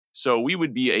So we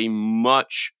would be a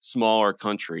much smaller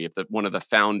country if one of the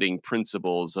founding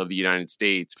principles of the United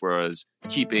States was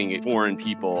keeping foreign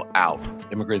people out.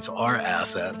 Immigrants are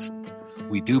assets.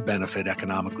 We do benefit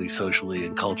economically, socially,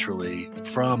 and culturally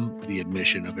from the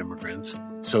admission of immigrants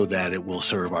so that it will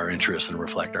serve our interests and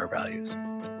reflect our values.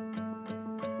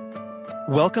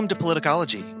 Welcome to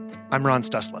Politicology. I'm Ron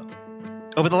Steslow.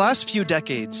 Over the last few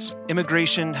decades,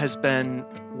 immigration has been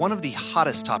one of the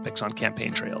hottest topics on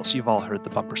campaign trails. You've all heard the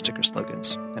bumper sticker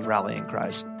slogans and rallying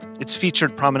cries. It's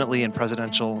featured prominently in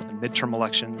presidential and midterm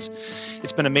elections.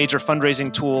 It's been a major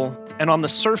fundraising tool. And on the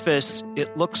surface,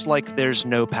 it looks like there's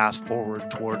no path forward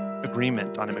toward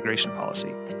agreement on immigration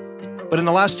policy. But in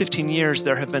the last 15 years,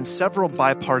 there have been several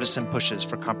bipartisan pushes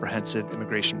for comprehensive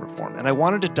immigration reform. And I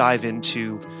wanted to dive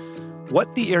into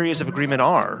what the areas of agreement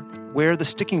are, where the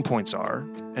sticking points are,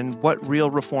 and what real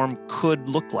reform could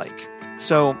look like.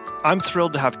 So I'm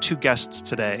thrilled to have two guests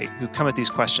today who come at these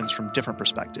questions from different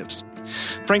perspectives.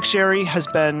 Frank Sherry has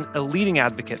been a leading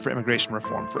advocate for immigration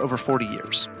reform for over 40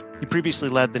 years. He previously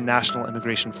led the National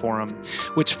Immigration Forum,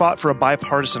 which fought for a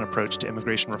bipartisan approach to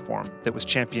immigration reform that was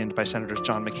championed by Senators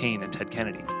John McCain and Ted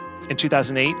Kennedy. In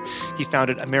 2008, he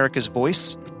founded America's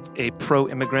Voice, a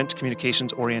pro-immigrant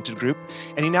communications-oriented group,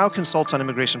 and he now consults on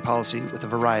immigration policy with a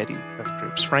variety of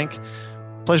groups. Frank,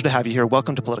 pleasure to have you here.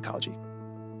 Welcome to Politicology.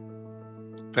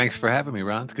 Thanks for having me,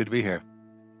 Ron. It's good to be here.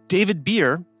 David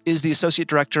Bier is the Associate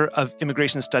Director of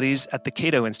Immigration Studies at the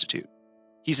Cato Institute.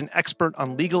 He's an expert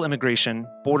on legal immigration,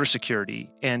 border security,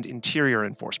 and interior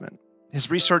enforcement. His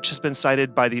research has been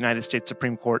cited by the United States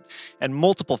Supreme Court and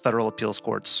multiple federal appeals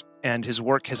courts, and his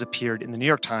work has appeared in the New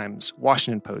York Times,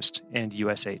 Washington Post, and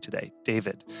USA Today.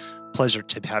 David, pleasure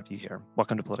to have you here.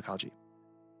 Welcome to Politicology.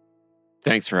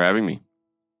 Thanks for having me.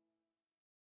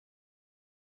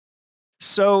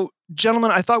 So,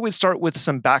 gentlemen, I thought we'd start with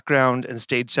some background and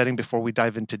stage setting before we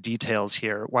dive into details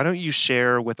here. Why don't you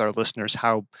share with our listeners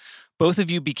how both of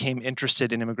you became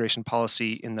interested in immigration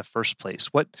policy in the first place?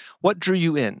 What drew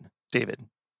you in, David?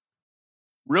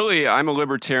 Really, I'm a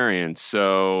libertarian,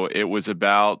 so it was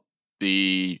about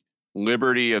the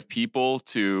liberty of people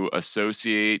to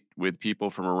associate with people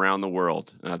from around the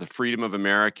world, the freedom of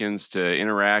Americans to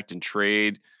interact and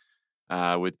trade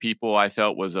with people. I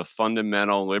felt was a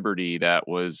fundamental liberty that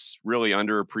was really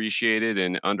underappreciated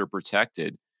and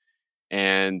underprotected.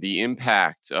 And the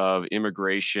impact of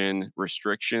immigration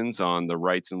restrictions on the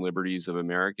rights and liberties of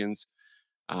Americans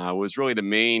was really the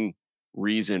main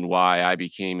reason why I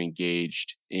became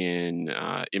engaged in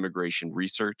immigration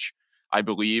research. I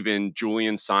believe in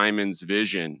Julian Simon's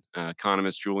vision.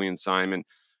 Economist Julian Simon,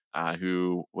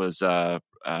 who was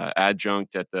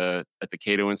adjunct at the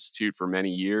Cato Institute for many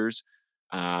years,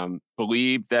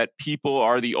 believed that people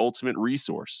are the ultimate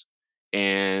resource,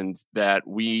 and that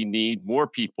we need more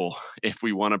people if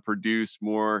we want to produce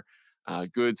more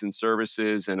goods and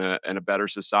services and a better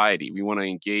society. We want to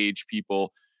engage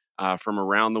people from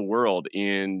around the world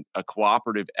in a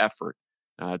cooperative effort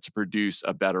to produce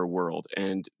a better world.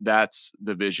 And that's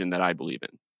the vision that I believe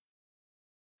in.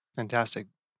 Fantastic.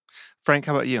 Frank,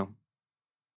 how about you?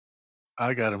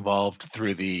 I got involved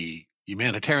through the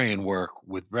humanitarian work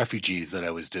with refugees that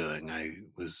I was doing. I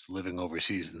was living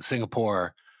overseas in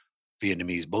Singapore.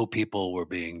 Vietnamese boat people were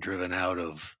being driven out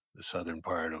of the southern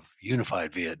part of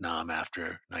unified Vietnam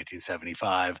after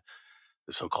 1975.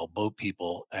 The so-called boat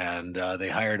people, and they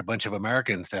hired a bunch of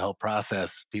Americans to help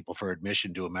process people for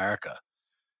admission to America.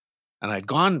 And I'd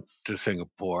gone to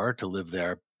Singapore to live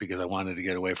there because I wanted to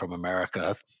get away from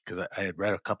America, because I had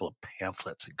read a couple of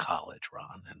pamphlets in college,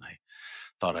 Ron, and I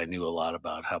thought I knew a lot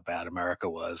about how bad America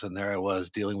was. And there I was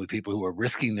dealing with people who were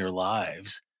risking their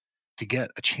lives to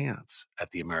get a chance at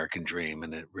the American dream.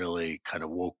 And it really kind of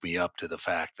woke me up to the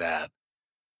fact that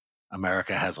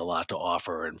America has a lot to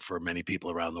offer, and for many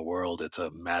people around the world, it's a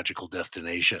magical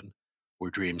destination where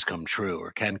dreams come true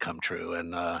or can come true.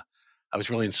 And I was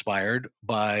really inspired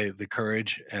by the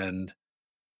courage and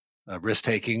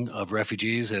risk-taking of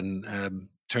refugees, and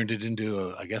turned it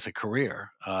into, a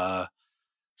career.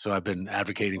 So I've been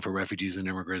advocating for refugees and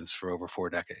immigrants for over 4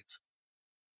 decades.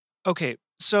 Okay,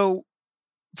 so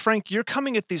Frank, you're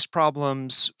coming at these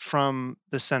problems from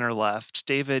the center left.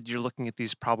 David, you're looking at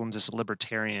these problems as a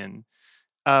libertarian.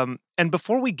 And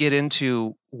before we get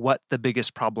into what the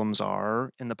biggest problems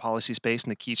are in the policy space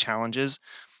and the key challenges,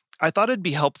 I thought it'd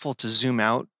be helpful to zoom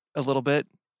out a little bit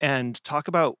and talk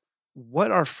about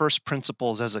what our first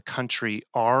principles as a country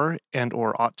are and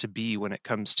or ought to be when it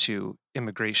comes to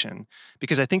immigration.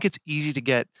 Because I think it's easy to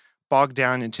get bogged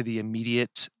down into the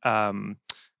immediate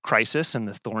crisis and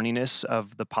the thorniness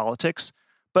of the politics.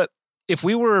 But if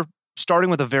we were starting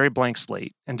with a very blank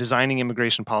slate and designing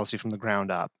immigration policy from the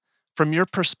ground up, From your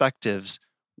perspectives,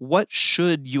 what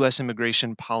should U.S.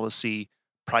 immigration policy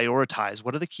prioritize?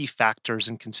 What are the key factors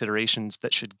and considerations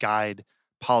that should guide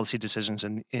policy decisions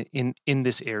in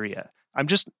this area? I'm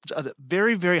just at a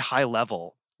very, very high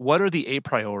level. What are the a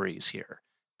priorities here?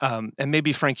 And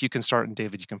maybe Frank, you can start, and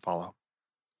David, you can follow.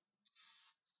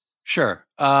 Sure.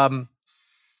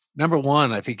 Number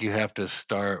one, I think you have to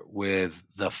start with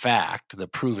the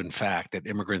proven fact that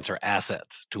immigrants are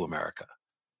assets to America,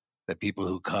 that people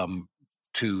who come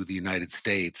to the United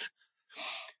States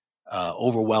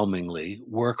overwhelmingly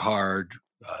work hard,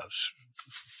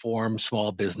 form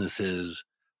small businesses,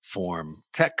 form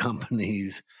tech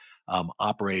companies,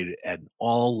 operate at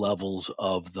all levels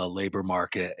of the labor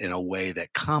market in a way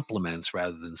that complements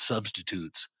rather than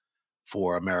substitutes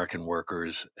for American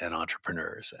workers and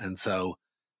entrepreneurs. And so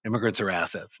immigrants are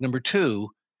assets. Number two,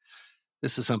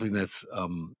 this is something that's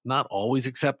not always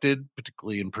accepted,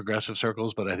 particularly in progressive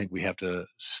circles, but I think we have to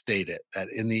state it, that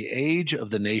in the age of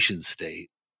the nation state,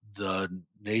 the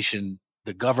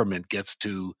government gets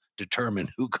to determine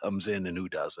who comes in and who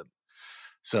doesn't,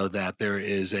 so that there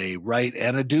is a right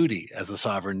and a duty as a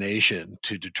sovereign nation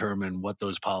to determine what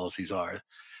those policies are.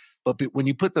 But when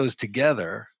you put those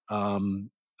together, and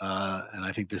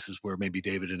I think this is where maybe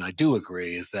David and I do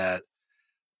agree, is that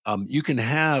you can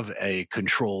have a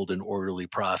controlled and orderly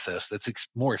process that's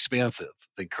more expansive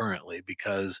than currently,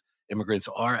 because immigrants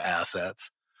are assets.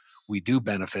 We do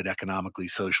benefit economically,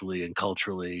 socially, and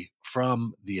culturally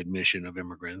from the admission of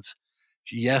immigrants.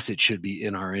 Yes, it should be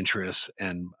in our interests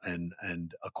and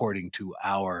according to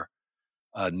our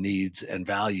needs and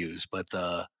values, but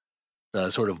the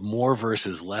sort of more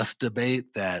versus less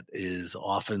debate that is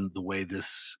often the way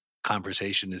this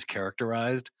conversation is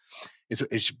characterized,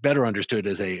 it's better understood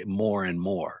as a more and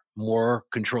more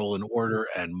control and order,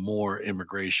 and more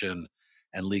immigration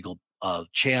and legal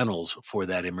channels for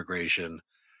that immigration,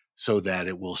 so that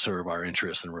it will serve our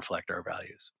interests and reflect our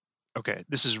values. Okay,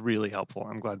 this is really helpful.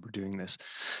 I'm glad we're doing this.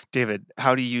 David,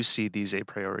 how do you see these a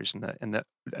priorities and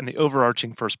the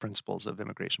overarching first principles of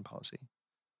immigration policy?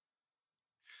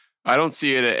 I don't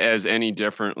see it as any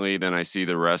differently than I see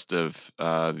the rest of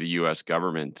the U.S.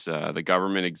 government. The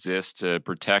government exists to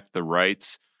protect the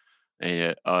rights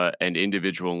and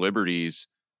individual liberties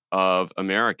of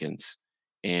Americans.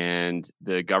 And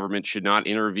the government should not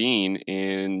intervene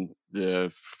in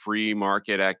the free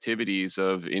market activities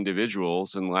of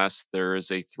individuals unless there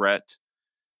is a threat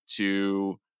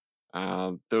to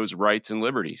those rights and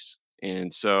liberties.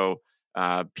 And so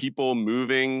people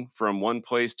moving from one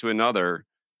place to another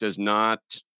does not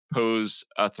pose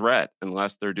a threat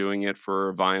unless they're doing it for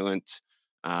a violent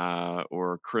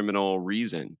or criminal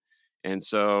reason. And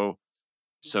so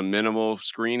some minimal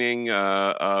screening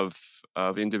of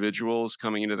individuals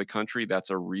coming into the country, that's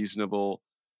a reasonable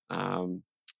um,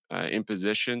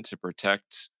 imposition to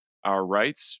protect our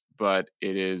rights. But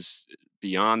it is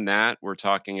beyond that. We're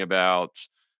talking about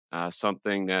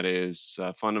something that is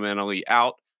fundamentally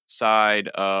outside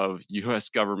of U.S.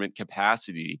 government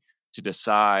capacity to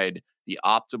decide the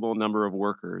optimal number of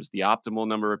workers, the optimal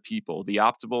number of people, the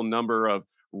optimal number of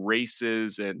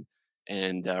races and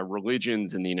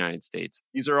religions in the United States.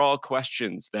 These are all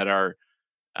questions that our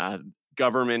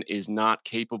government is not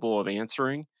capable of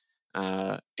answering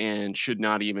and should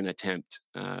not even attempt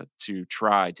to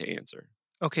try to answer.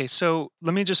 Okay, so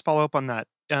let me just follow up on that.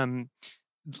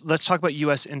 Let's talk about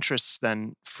U.S. interests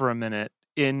then for a minute.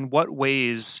 In what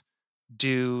ways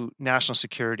do national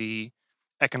security,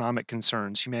 economic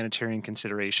concerns, humanitarian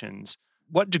considerations,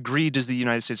 what degree does the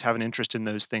United States have an interest in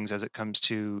those things as it comes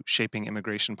to shaping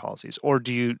immigration policies? Or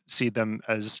do you see them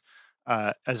as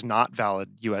not valid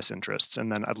U.S. interests?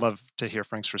 And then I'd love to hear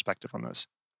Frank's perspective on those.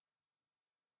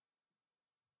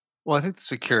 Well, I think the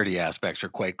security aspects are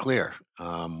quite clear.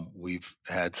 We've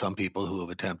had some people who have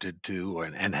attempted to,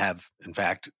 and have, in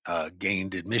fact,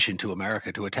 gained admission to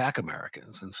America to attack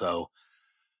Americans. And so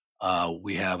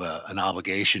we have an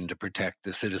obligation to protect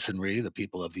the citizenry, the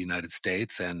people of the United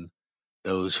States, and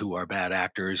those who are bad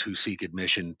actors who seek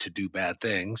admission to do bad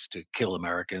things, to kill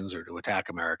Americans or to attack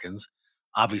Americans.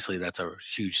 Obviously, that's a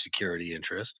huge security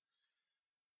interest.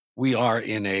 We are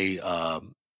in a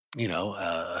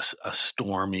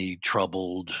stormy,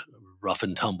 troubled, rough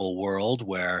and tumble world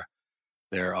where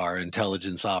there are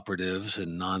intelligence operatives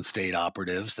and non-state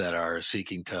operatives that are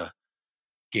seeking to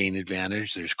gain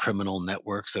advantage. There's criminal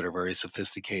networks that are very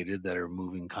sophisticated that are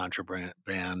moving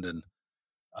contraband and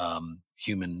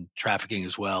human trafficking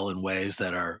as well in ways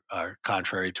that are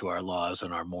contrary to our laws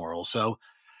and our morals. So,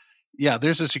 yeah,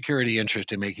 there's a security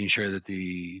interest in making sure that the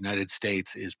United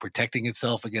States is protecting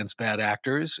itself against bad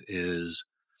actors, is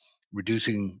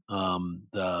reducing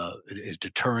is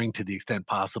deterring to the extent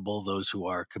possible those who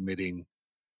are committing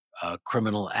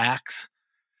criminal acts.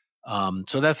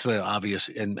 So that's the obvious,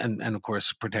 and of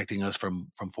course protecting us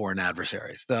from foreign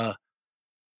adversaries.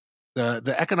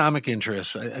 The economic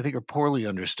interests, I think, are poorly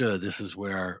understood. This is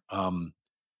where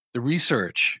the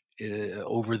research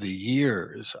over the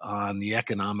years on the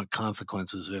economic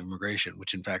consequences of immigration,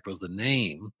 which in fact was the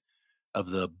name of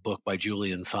the book by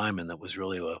Julian Simon, that was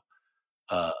really a,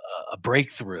 a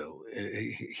breakthrough.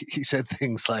 He said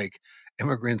things like,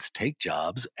 immigrants take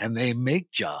jobs and they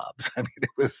make jobs. I mean, it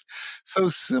was so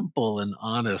simple and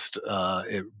honest,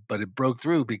 but it broke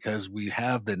through because we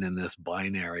have been in this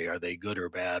binary, are they good or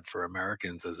bad for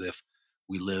Americans, as if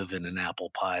we live in an apple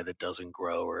pie that doesn't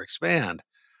grow or expand.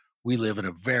 We live in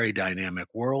a very dynamic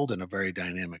world and a very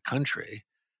dynamic country.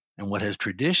 And what has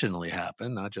traditionally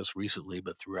happened, not just recently,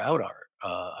 but throughout our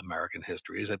American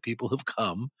history, is that people have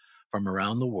come from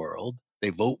around the world. They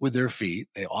vote with their feet.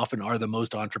 They often are the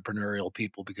most entrepreneurial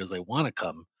people because they want to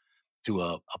come to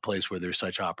a place where there's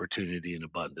such opportunity and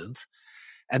abundance.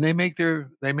 And they make their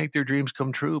dreams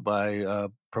come true by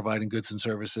providing goods and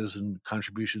services and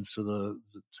contributions to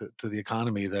the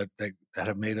economy that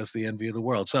have made us the envy of the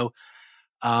world. So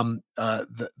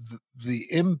the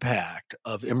impact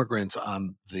of immigrants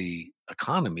on the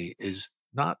economy is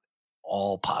not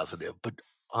all positive, but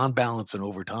on balance and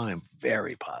over time,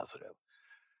 very positive.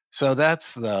 So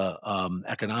that's the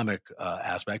economic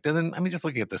aspect. And then, I mean, just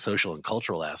looking at the social and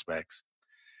cultural aspects,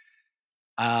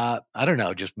 I don't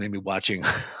know, just maybe watching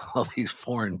all these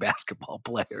foreign basketball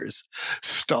players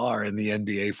star in the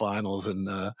NBA finals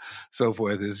and so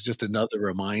forth is just another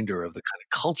reminder of the kind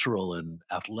of cultural and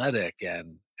athletic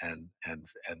and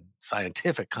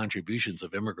scientific contributions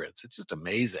of immigrants. It's just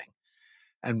amazing.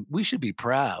 And we should be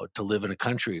proud to live in a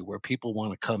country where people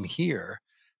want to come here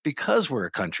because we're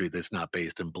a country that's not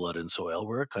based in blood and soil.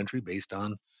 We're a country based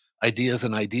on ideas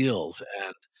and ideals.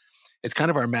 And it's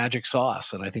kind of our magic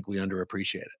sauce, and I think we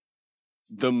underappreciate it.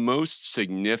 The most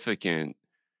significant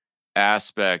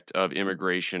aspect of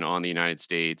immigration on the United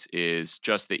States is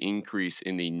just the increase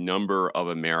in the number of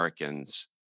Americans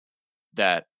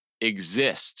that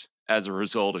exist as a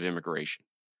result of immigration.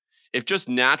 If just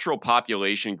natural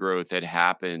population growth had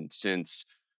happened since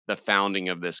the founding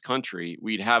of this country,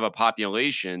 we'd have a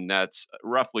population that's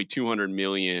roughly 200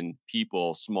 million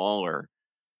people smaller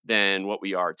than what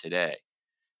we are today.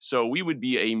 So we would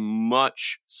be a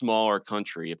much smaller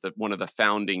country if one of the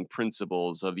founding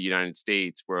principles of the United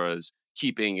States was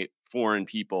keeping foreign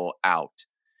people out.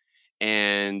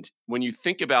 And when you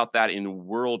think about that in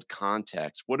world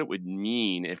context, what it would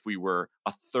mean if we were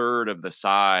a third of the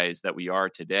size that we are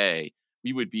today,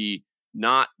 we would be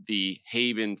not the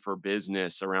haven for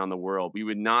business around the world. We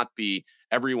would not be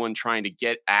everyone trying to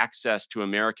get access to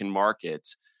American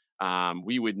markets.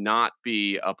 We would not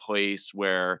be a place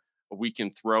where we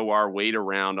can throw our weight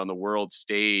around on the world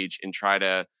stage and try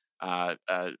to,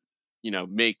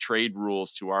 make trade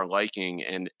rules to our liking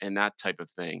and that type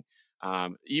of thing.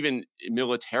 Even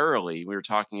militarily, we were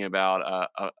talking about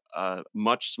a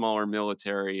much smaller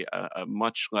military, a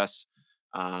much less,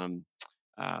 a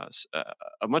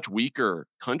much weaker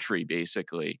country,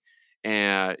 basically,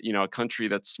 and a country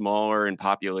that's smaller in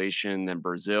population than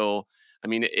Brazil. I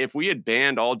mean, if we had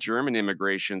banned all German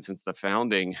immigration since the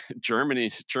founding,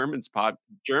 Germany's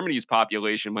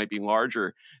population might be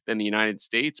larger than the United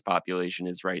States population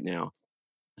is right now.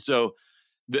 So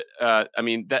that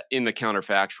in the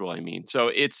counterfactual,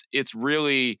 so it's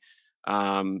really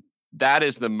that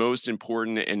is the most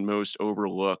important and most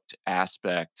overlooked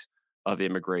aspect of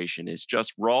immigration is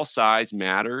just raw size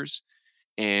matters,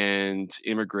 and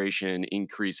immigration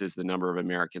increases the number of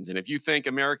Americans. And if you think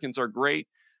Americans are great,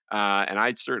 and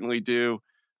I certainly do,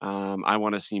 I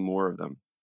want to see more of them.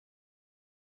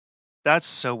 That's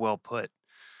so well put.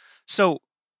 So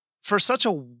for such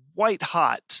a white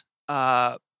hot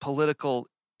political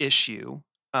issue,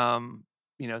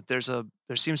 there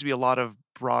seems to be a lot of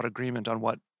broad agreement on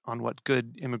what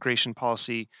good immigration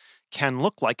policy can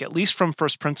look like, at least from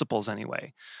first principles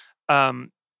anyway. And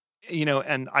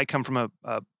I come from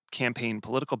a campaign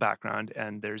political background,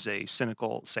 and there's a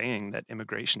cynical saying that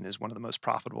immigration is one of the most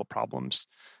profitable problems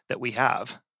that we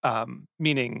have,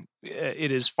 meaning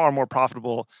it is far more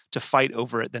profitable to fight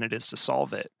over it than it is to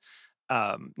solve it.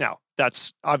 Now,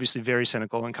 that's obviously very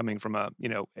cynical and coming from a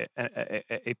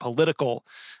political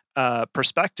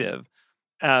perspective.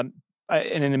 And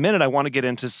in a minute, I want to get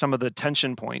into some of the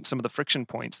tension points, some of the friction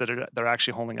points that are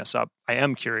actually holding us up. I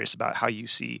am curious about how you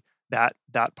see that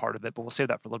part of it, but we'll save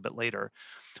that for a little bit later.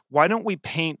 Why don't we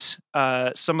paint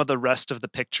some of the rest of the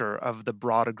picture of the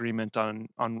broad agreement on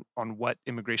what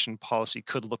immigration policy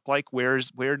could look like? Where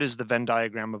does the Venn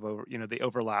diagram of the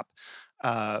overlap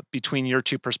between your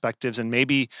two perspectives, and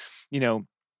maybe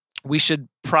we should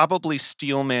probably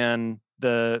steelman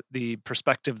the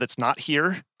perspective that's not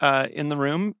here in the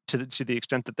room to the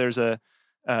extent that there's a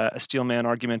steelman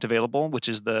argument available, which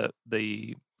is the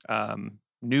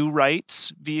new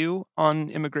rights view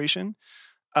on immigration.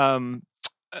 Up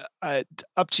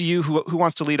to you who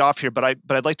wants to lead off here, but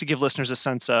I'd like to give listeners a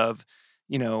sense of,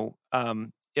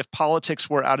 if politics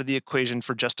were out of the equation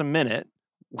for just a minute,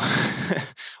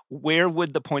 where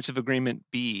would the points of agreement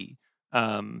be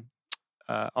on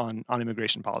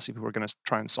immigration policy if we were going to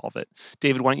try and solve it?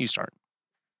 David, why don't you start?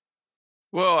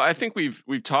 Well, I think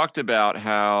we've talked about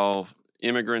how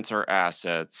immigrants are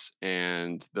assets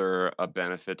and they're a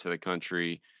benefit to the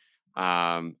country.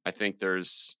 I think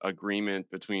there's agreement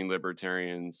between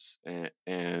libertarians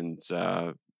and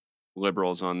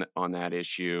liberals on that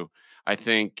issue. I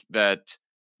think that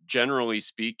generally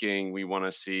speaking, we want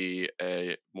to see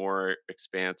a more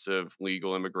expansive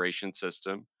legal immigration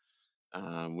system.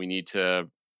 We need to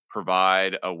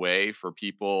provide a way for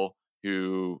people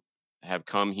who have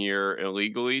come here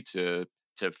illegally to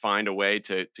find a way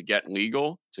to get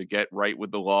legal, to get right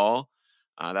with the law.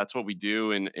 That's what we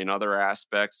do in other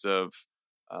aspects of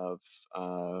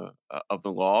the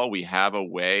law. We have a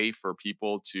way for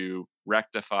people to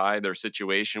rectify their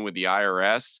situation with the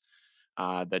IRS.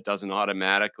 That doesn't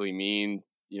automatically mean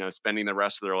spending the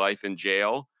rest of their life in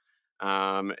jail.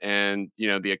 And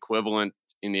the equivalent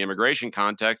in the immigration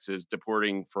context is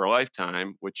deporting for a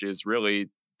lifetime, which is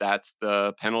really, that's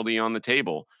the penalty on the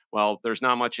table. Well, there's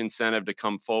not much incentive to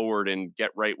come forward and get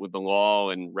right with the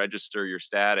law and register your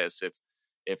status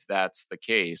if that's the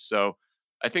case. So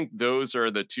I think those are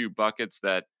the two buckets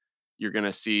that you're going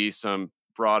to see some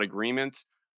broad agreement.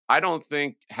 I don't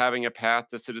think having a path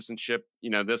to citizenship,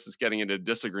 this is getting into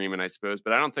disagreement, I suppose,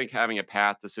 but I don't think having a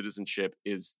path to citizenship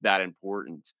is that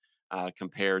important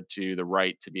compared to the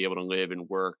right to be able to live and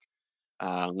work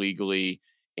legally.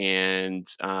 And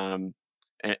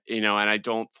I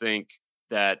don't think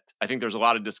that, I think there's a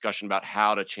lot of discussion about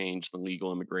how to change the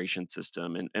legal immigration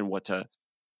system and what to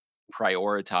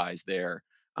prioritize there,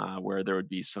 where there would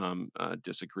be some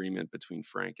disagreement between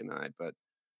Frank and I, but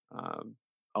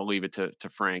I'll leave it to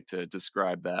Frank to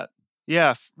describe that.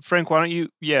 Yeah, Frank, why don't you,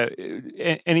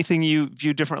 anything you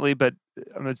view differently, but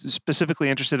I'm specifically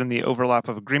interested in the overlap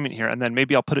of agreement here, and then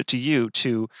maybe I'll put it to you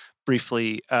to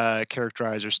briefly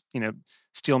characterize or,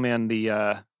 steelman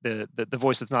the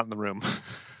voice that's not in the room.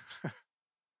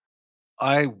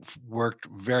 I worked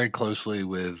very closely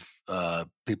with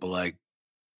people like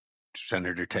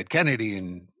Senator Ted Kennedy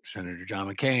and Senator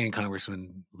John McCain,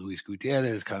 Congressman Luis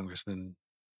Gutierrez, Congressman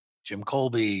Jim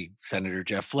Colby, Senator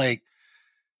Jeff Flake,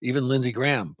 even Lindsey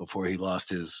Graham before he lost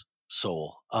his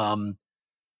soul.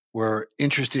 Were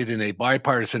interested in a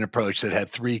bipartisan approach that had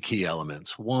three key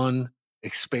elements. One,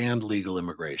 expand legal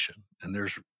immigration. And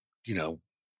there's,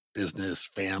 business,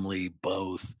 family,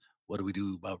 both. What do we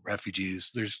do about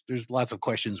refugees? There's lots of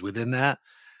questions within that,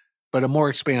 but a more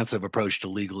expansive approach to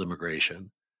legal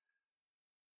immigration.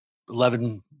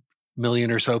 11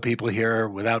 million or so people here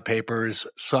without papers,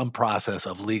 some process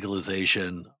of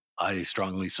legalization. I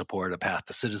strongly support a path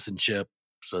to citizenship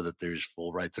so that there's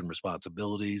full rights and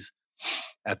responsibilities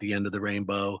at the end of the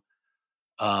rainbow.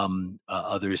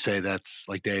 Others say that's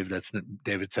like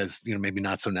David says, maybe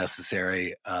not so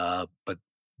necessary, but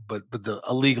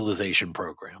a legalization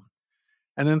program.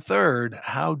 And then third,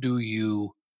 how do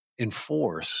you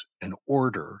enforce and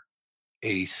order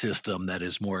a system that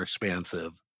is more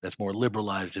expansive, that's more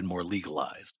liberalized and more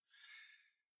legalized?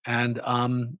 And,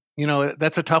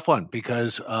 that's a tough one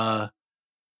because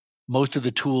most of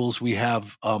the tools we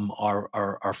have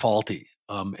are faulty.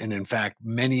 And in fact,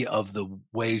 many of the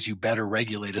ways you better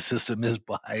regulate a system is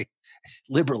by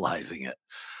liberalizing it.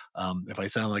 If I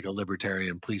sound like a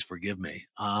libertarian, please forgive me.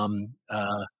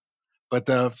 But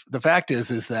the fact is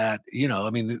that,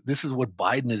 this is what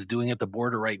Biden is doing at the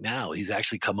border right now. He's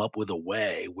actually come up with a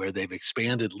way where they've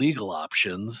expanded legal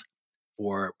options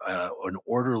for an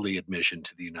orderly admission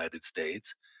to the United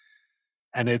States.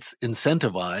 And it's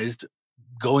incentivized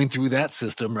going through that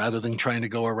system rather than trying to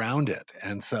go around it.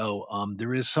 And so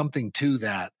there is something to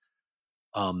that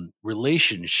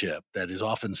relationship that is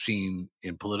often seen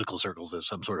in political circles as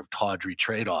some sort of tawdry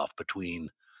trade-off between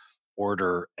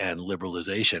order and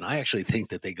liberalization. I actually think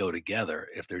that they go together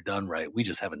if they're done right. We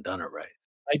just haven't done it right.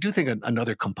 I do think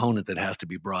another component that has to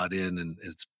be brought in, and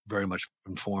it's very much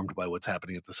informed by what's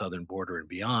happening at the southern border and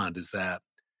beyond, is that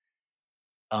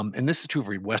and this is true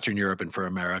for Western Europe and for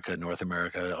America, North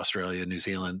America, Australia, New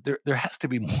Zealand, there has to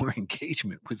be more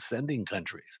engagement with sending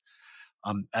countries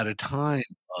at a time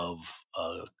of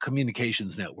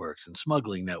communications networks and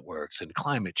smuggling networks and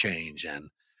climate change and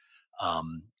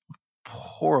um,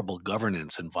 horrible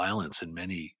governance and violence in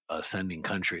many sending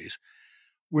countries.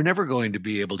 We're never going to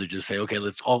be able to just say, okay,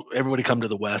 everybody come to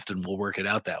the West and we'll work it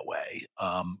out that way.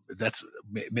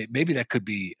 Maybe that could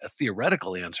be a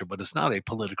theoretical answer, but it's not a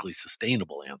politically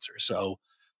sustainable answer. So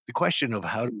the question of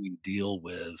how do we deal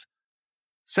with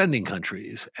sending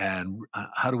countries and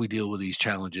how do we deal with these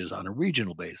challenges on a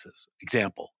regional basis?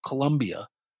 Example, Colombia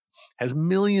has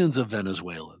millions of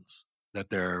Venezuelans that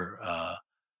they're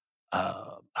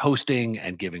hosting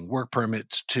and giving work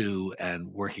permits to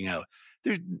and working out.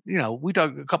 There's, we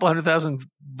talk a couple 100,000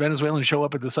 Venezuelans show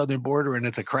up at the southern border and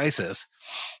it's a crisis,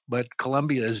 but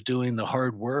Colombia is doing the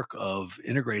hard work of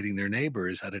integrating their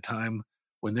neighbors at a time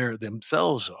when they're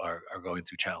themselves are going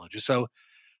through challenges. So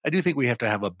I do think we have to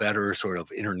have a better sort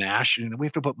of international, we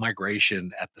have to put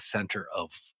migration at the center of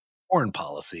foreign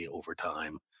policy over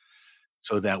time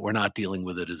so that we're not dealing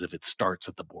with it as if it starts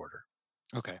at the border.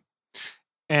 Okay.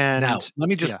 And now let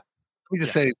me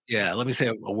say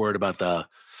a word about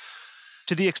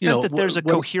to the extent that there's a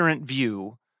coherent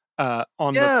view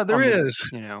on there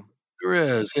is.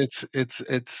 It's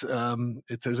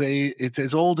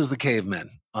as old as the cavemen,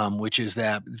 which is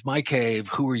that it's my cave.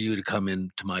 Who are you to come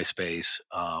into my space?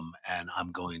 And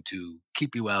I'm going to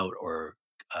keep you out or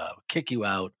kick you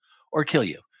out or kill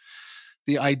you.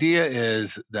 The idea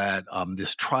is that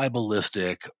this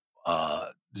tribalistic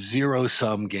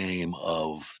zero-sum game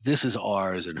of this is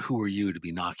ours and who are you to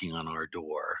be knocking on our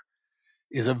door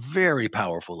is a very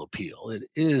powerful appeal. It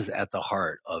is at the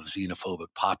heart of xenophobic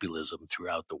populism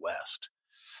throughout the West.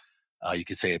 You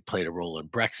could say it played a role in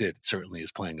Brexit. It certainly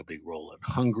is playing a big role in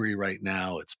Hungary right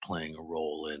now. It's playing a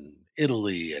role in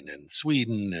Italy and in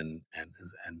Sweden,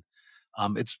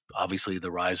 and it's obviously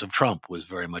the rise of Trump was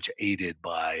very much aided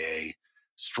by a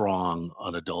strong,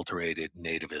 unadulterated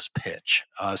nativist pitch.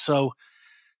 So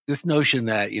this notion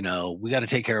that we got to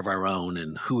take care of our own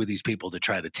and who are these people to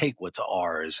try to take what's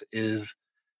ours is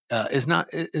not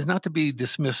to be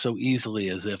dismissed so easily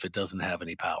as if it doesn't have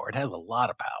any power. It has a lot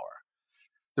of power.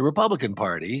 The Republican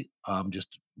Party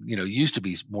used to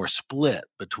be more split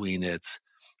between its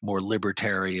more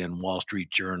libertarian Wall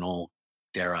Street Journal,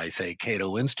 dare I say,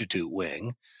 Cato Institute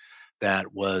wing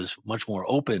that was much more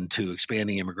open to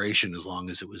expanding immigration as long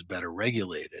as it was better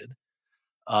regulated.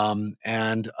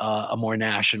 And a more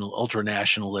national,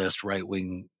 ultra-nationalist,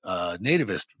 right-wing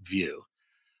nativist view.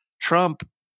 Trump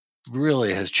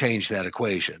really has changed that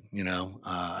equation.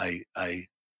 I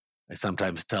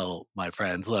sometimes tell my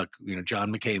friends, look,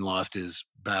 John McCain lost his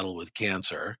battle with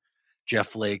cancer. Jeff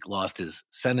Flake lost his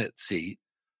Senate seat.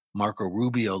 Marco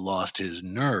Rubio lost his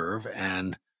nerve,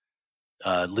 and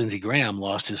Lindsey Graham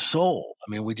lost his soul.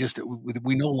 I mean, we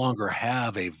no longer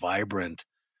have a vibrant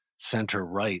center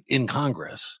right in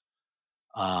Congress.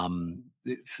 Signs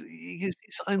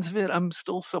of it. I'm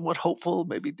still somewhat hopeful.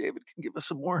 Maybe David can give us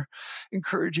some more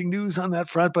encouraging news on that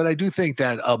front. But I do think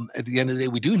that at the end of the day,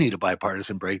 we do need a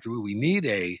bipartisan breakthrough. We need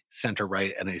a center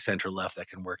right and a center left that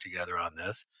can work together on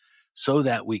this so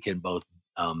that we can both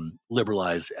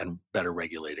liberalize and better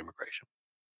regulate immigration.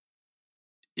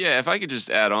 Yeah, if I could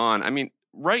just add on, I mean,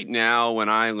 right now when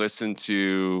I listen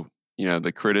to,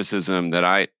 the criticism that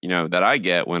I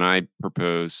get when I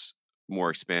propose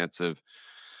more expansive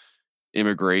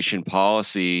immigration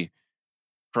policy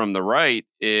from the right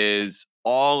is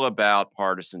all about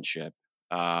partisanship.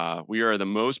 We are the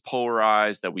most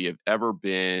polarized that we have ever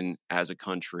been as a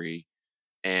country,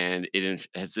 and it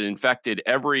has infected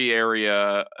every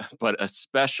area, but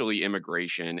especially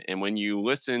immigration. And when you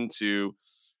listen to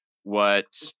what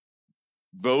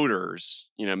voters,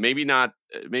 maybe not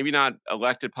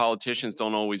elected politicians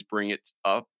don't always bring it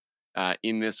up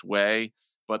in this way,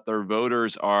 but their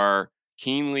voters are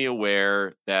keenly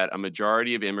aware that a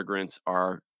majority of immigrants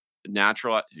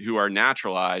who are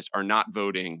naturalized are not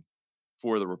voting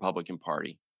for the Republican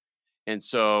Party. And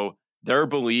so their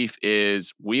belief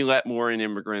is we let more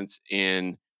immigrants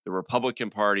in, the Republican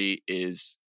Party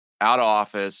is out of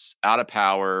office, out of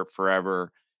power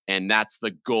forever. And that's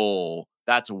the goal.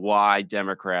 That's why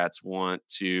Democrats want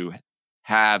to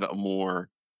have a more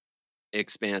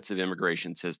expansive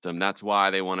immigration system. That's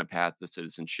why they want to pass the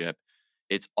citizenship.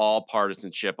 It's all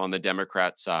partisanship on the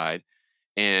Democrat side.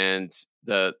 And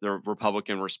the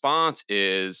Republican response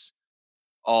is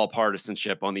all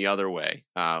partisanship on the other way.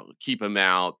 Keep them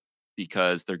out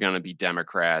because they're going to be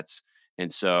Democrats.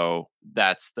 And so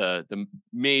that's the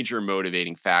major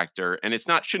motivating factor. And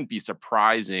shouldn't be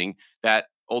surprising that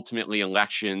ultimately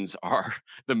elections are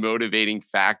the motivating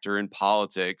factor in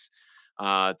politics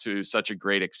to such a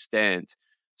great extent.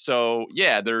 So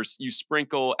yeah, you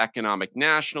sprinkle economic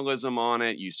nationalism on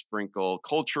it, you sprinkle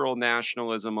cultural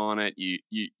nationalism on it,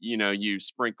 you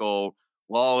sprinkle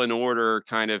law and order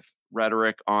kind of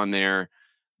rhetoric on there,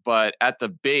 but at the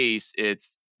base,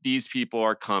 it's these people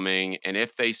are coming, and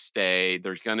if they stay,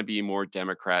 there's going to be more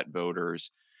Democrat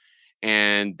voters,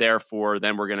 and therefore,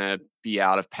 then we're going to be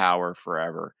out of power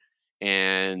forever.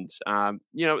 And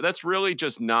that's really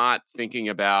just not thinking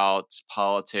about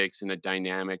politics in a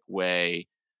dynamic way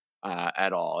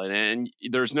at all. And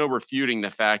there's no refuting the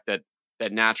fact that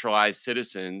naturalized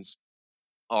citizens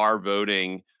are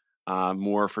voting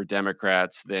more for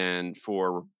Democrats than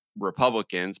for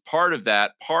Republicans. Part of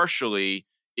that, partially,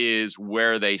 is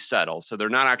where they settle. So they're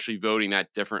not actually voting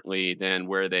that differently than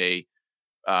where they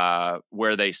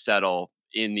settle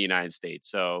in the United States.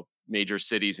 So major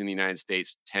cities in the United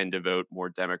States tend to vote more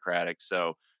Democratic.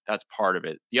 So that's part of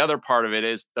it. The other part of it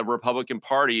is the Republican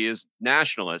Party is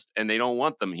nationalist and they don't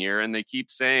want them here. And they keep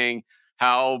saying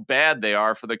how bad they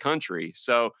are for the country.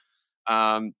 So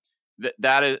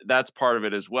that's part of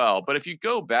it as well. But if you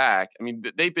go back, I mean,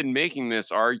 they've been making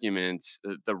this argument,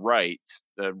 the right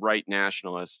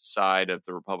nationalist side of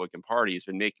the Republican Party has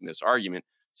been making this argument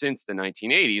since the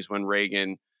 1980s when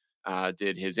Reagan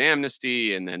did his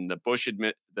amnesty, and then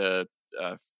the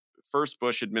first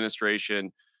Bush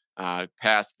administration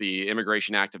passed the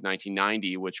Immigration Act of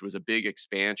 1990, which was a big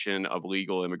expansion of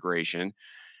legal immigration.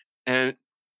 And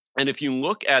if you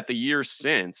look at the years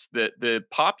since, the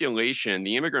population,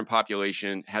 the immigrant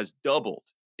population, has doubled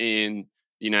in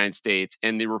the United States,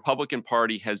 and the Republican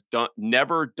Party has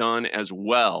never done as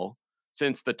well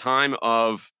since the time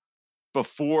of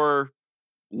before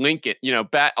Lincoln,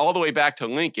 back all the way back to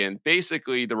Lincoln.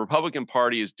 Basically, the Republican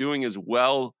Party is doing as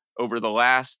well over the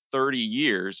last 30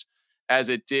 years as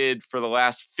it did for the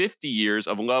last 50 years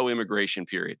of low immigration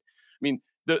period. I mean,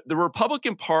 the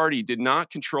Republican Party did not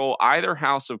control either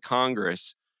house of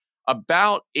Congress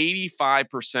about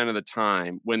 85% of the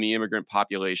time when the immigrant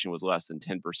population was less than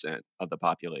 10% of the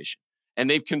population. And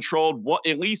they've controlled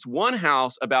at least one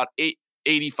house about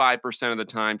 85% of the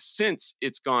time since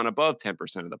it's gone above 10%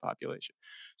 of the population.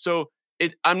 So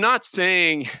I'm not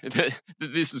saying that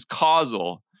this is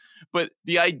causal, but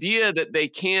the idea that they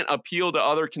can't appeal to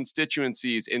other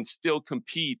constituencies and still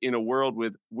compete in a world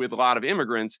with a lot of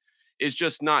immigrants is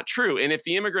just not true. And if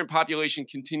the immigrant population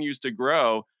continues to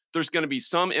grow, there's going to be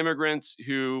some immigrants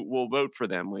who will vote for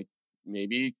them, like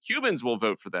maybe Cubans will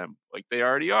vote for them, like they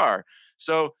already are.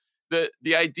 So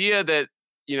the idea that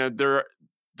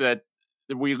that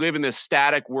we live in this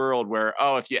static world where,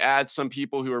 if you add some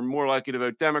people who are more likely to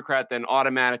vote Democrat, then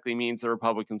automatically means the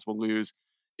Republicans will lose,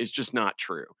 is just not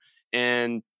true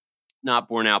and not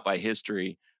borne out by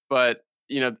history. But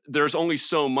there's only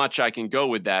so much I can go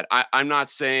with that. I'm not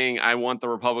saying I want the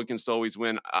Republicans to always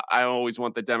win. I always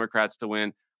want the Democrats to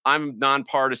win. I'm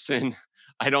nonpartisan.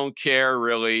 I don't care,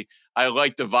 really. I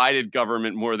like divided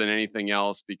government more than anything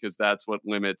else because that's what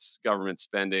limits government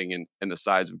spending and the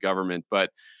size of government.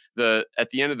 But at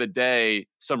the end of the day,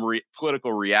 some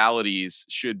political realities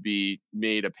should be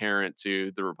made apparent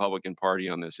to the Republican Party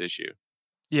on this issue.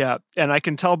 Yeah, and I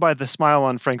can tell by the smile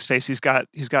on Frank's face, he's got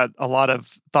a lot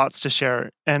of thoughts to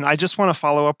share. And I just want to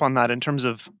follow up on that in terms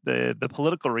of the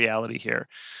political reality here.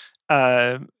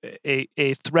 A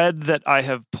thread that I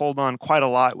have pulled on quite a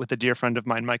lot with a dear friend of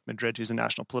mine, Mike Madrid, who's a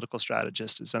national political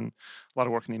strategist, has done a lot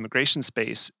of work in the immigration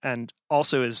space, and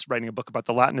also is writing a book about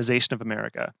the Latinization of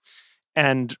America.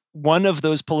 And one of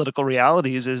those political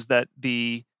realities is that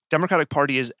the Democratic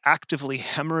Party is actively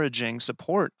hemorrhaging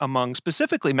support among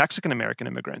specifically Mexican-American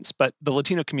immigrants, but the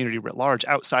Latino community writ large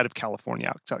outside of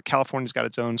California. California's got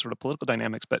its own sort of political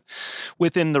dynamics, but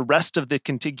within the rest of the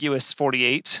contiguous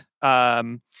 48,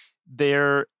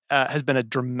 there has been a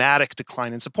dramatic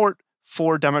decline in support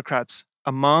for Democrats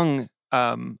among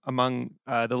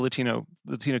the Latino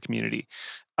community.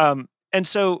 And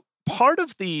so part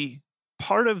of the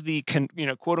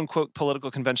quote unquote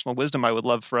political conventional wisdom I would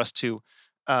love for us to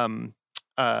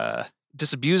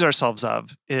disabuse ourselves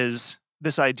of is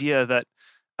this idea that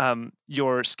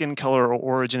your skin color or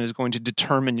origin is going to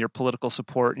determine your political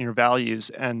support and your values.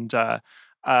 And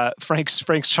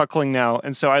Frank's chuckling now,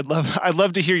 and so I'd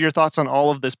love to hear your thoughts on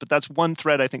all of this. But that's one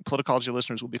thread I think politicology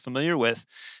listeners will be familiar with.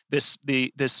 The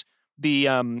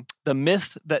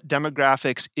myth that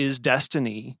demographics is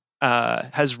destiny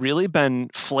has really been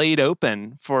flayed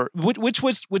open for which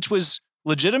was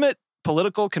legitimate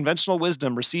political conventional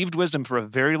wisdom, received wisdom for a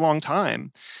very long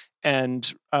time.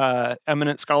 And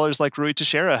eminent scholars like Rui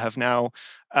Teixeira have now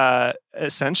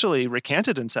essentially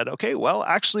recanted and said, okay, well,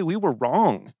 actually, we were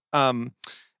wrong.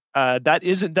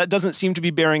 That doesn't seem to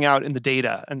be bearing out in the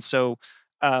data. And so,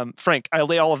 Frank, I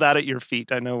lay all of that at your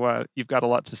feet. I know you've got a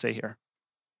lot to say here.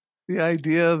 The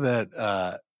idea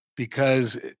that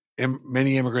because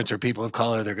many immigrants are people of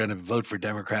color, they're going to vote for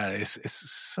Democrat is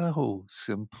so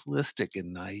simplistic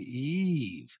and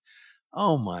naive.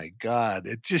 Oh my God.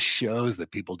 It just shows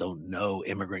that people don't know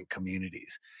immigrant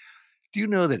communities. Do you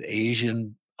know that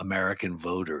Asian American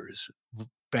voters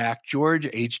backed George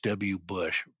H.W.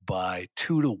 Bush by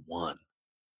 2-1?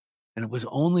 And it was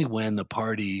only when the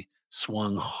party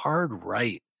swung hard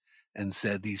right and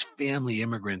said these family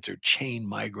immigrants are chain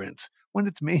migrants, when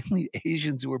it's mainly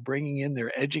Asians who are bringing in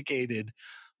their educated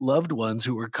loved ones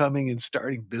who are coming and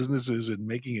starting businesses and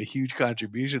making a huge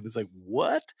contribution. It's like,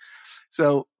 what?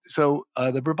 So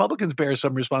the Republicans bear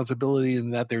some responsibility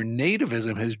in that their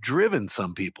nativism has driven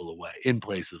some people away in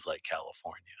places like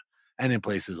California and in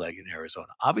places like in Arizona.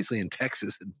 Obviously in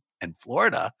Texas and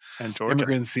Florida, and Georgia,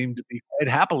 immigrants seem to be quite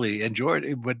happily in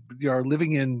Georgia, but they are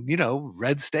living in,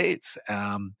 red states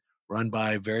run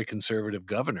by very conservative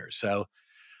governors. So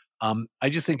I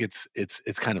just think it's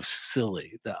kind of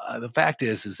silly. The fact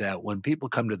is that when people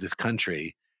come to this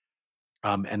country,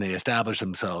 and they establish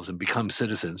themselves and become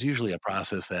citizens, usually a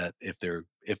process that if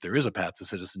there is a path to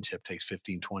citizenship takes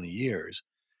 15, 20 years.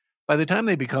 By the time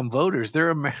they become voters,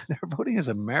 they're voting as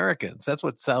Americans. That's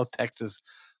what South Texas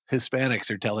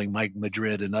Hispanics are telling Mike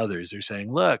Madrid and others. They're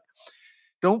saying, look,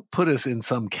 don't put us in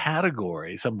some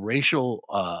category, some racial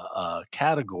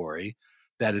category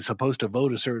that is supposed to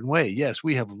vote a certain way. Yes,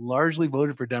 we have largely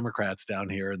voted for Democrats down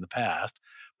here in the past,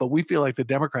 but we feel like the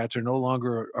Democrats are no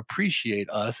longer appreciate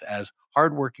us as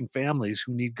hardworking families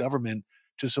who need government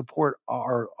to support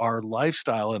our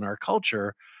lifestyle and our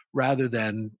culture rather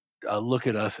than look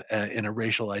at us in a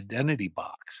racial identity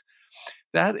box.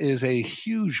 That is a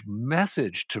huge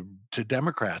message to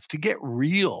Democrats to get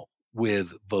real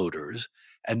with voters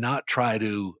and not try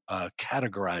to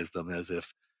categorize them as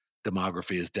if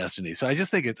demography is destiny. So I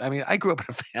just think I grew up in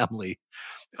a family,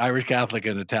 Irish Catholic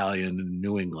and Italian in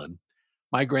New England.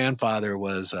 My grandfather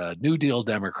was a New Deal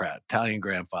Democrat, Italian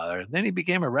grandfather. And then he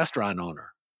became a restaurant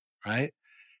owner, right?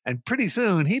 And pretty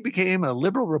soon he became a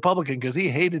liberal Republican because he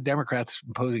hated Democrats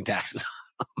imposing taxes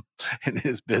in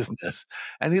his business.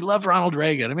 And he loved Ronald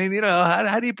Reagan. I mean,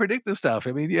 how do you predict this stuff?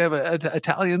 I mean, you have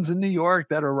Italians in New York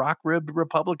that are rock-ribbed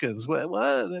Republicans. What?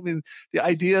 I mean, the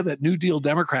idea that New Deal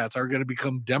Democrats are going to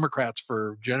become Democrats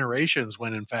for generations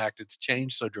when, in fact, it's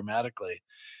changed so dramatically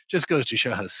just goes to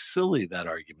show how silly that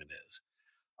argument is.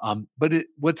 But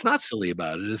what's not silly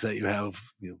about it is that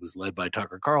it was led by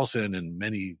Tucker Carlson, and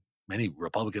many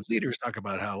Republican leaders talk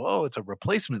about how, it's a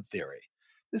replacement theory.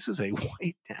 This is a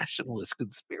white nationalist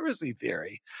conspiracy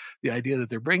theory. The idea that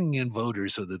they're bringing in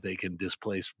voters so that they can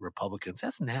displace Republicans.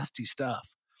 That's nasty stuff.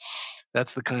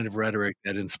 That's the kind of rhetoric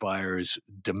that inspires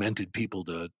demented people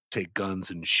to take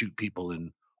guns and shoot people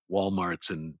in Walmarts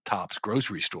and Tops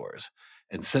grocery stores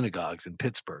and synagogues in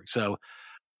Pittsburgh. So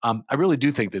I really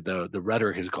do think that the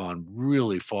rhetoric has gone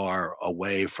really far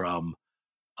away from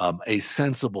a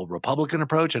sensible Republican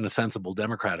approach and a sensible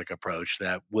Democratic approach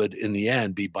that would, in the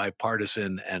end, be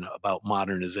bipartisan and about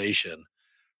modernization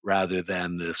rather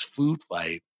than this food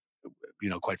fight,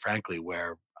 quite frankly,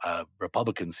 where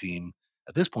Republicans seem,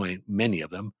 at this point, many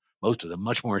of them, most of them,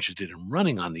 much more interested in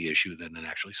running on the issue than in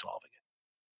actually solving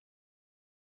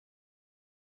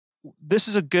it. This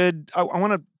is I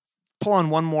want to pull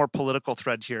on one more political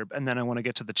thread here, and then I want to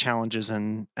get to the challenges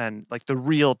and like the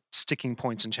real sticking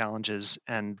points and challenges,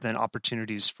 and then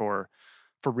opportunities for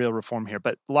real reform here.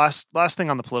 But last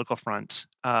thing on the political front,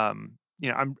 I'm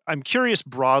curious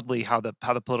broadly how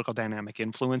the political dynamic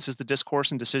influences the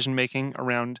discourse and decision making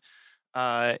around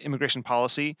immigration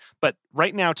policy. But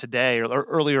right now, today, or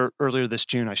earlier this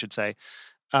June, I should say,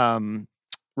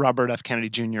 Robert F. Kennedy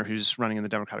Jr., who's running in the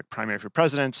Democratic primary for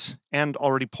president and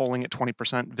already polling at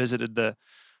 20%, visited the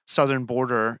southern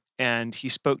border, and he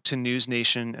spoke to News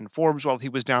Nation and Forbes while he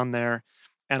was down there.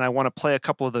 And I want to play a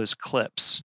couple of those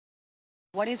clips.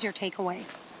 What is your takeaway?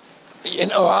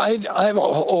 I have a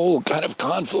whole kind of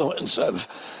confluence of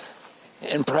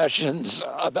impressions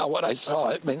about what I saw.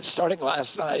 I mean, starting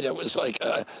last night, it was like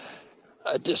a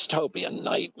dystopian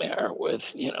nightmare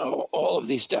with, all of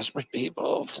these desperate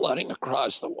people flooding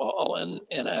across the wall and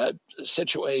in a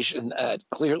situation that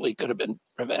clearly could have been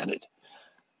prevented.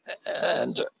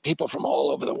 And people from all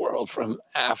over the world, from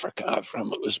Africa,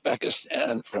 from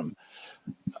Uzbekistan, from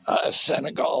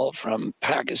Senegal, from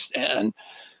Pakistan,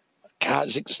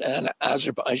 Kazakhstan,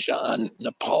 Azerbaijan,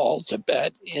 Nepal,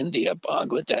 Tibet, India,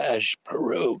 Bangladesh,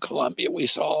 Peru, Colombia. We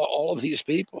saw all of these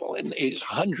people and these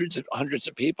hundreds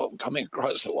of people coming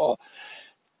across the wall.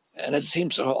 And it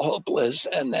seems so hopeless.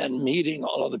 And then meeting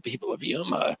all of the people of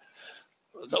Yuma,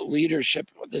 the leadership,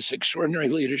 this extraordinary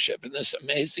leadership in this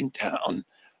amazing town,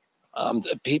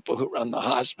 the people who run the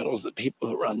hospitals, the people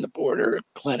who run the border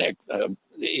clinic, the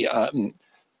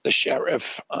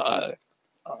sheriff, and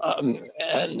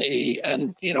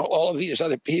all of these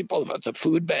other people at the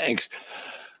food banks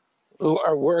who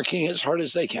are working as hard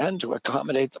as they can to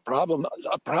accommodate the problem,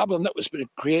 a problem that was been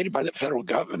created by the federal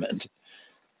government,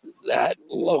 that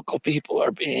local people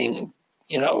are being,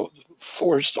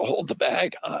 forced to hold the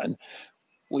bag on.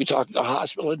 We talked to the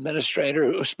hospital administrator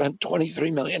who spent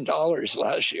 $23 million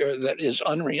last year that is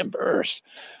unreimbursed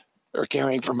or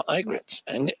caring for migrants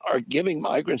and are giving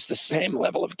migrants the same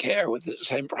level of care with the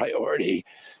same priority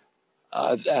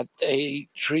that they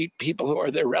treat people who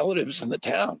are their relatives in the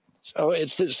town. So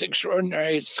it's this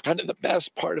extraordinary, it's kind of the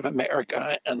best part of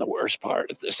America and the worst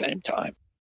part at the same time.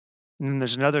 And then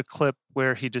there's another clip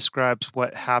where he describes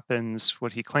what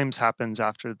he claims happens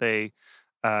after they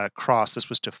cross. This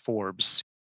was to Forbes.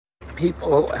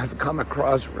 People have come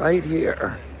across right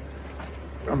here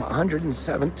from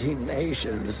 117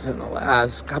 nations in the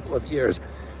last couple of years.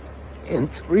 In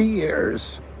 3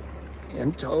 years,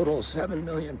 in total, 7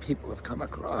 million people have come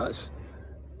across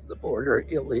the border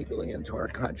illegally into our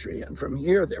country. And from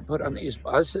here, they're put on these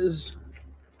buses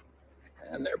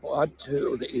and they're brought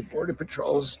to the Border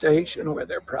Patrol station where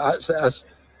they're processed.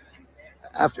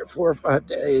 After 4 or 5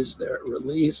 days, they're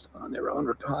released on their own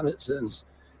reconnaissance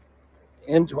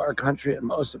into our country, and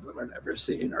most of them are never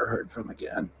seen or heard from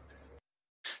again.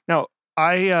 Now,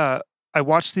 I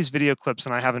watched these video clips,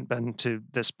 and I haven't been to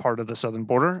this part of the southern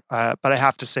border, but I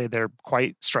have to say they're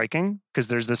quite striking because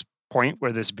there's this point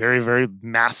where this very, very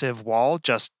massive wall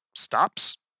just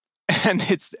stops,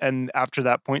 and after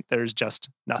that point, there's just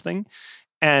nothing,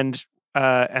 and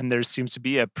there seems to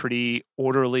be a pretty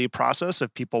orderly process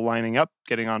of people lining up,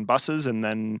 getting on buses, and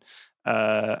then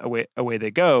away they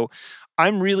go.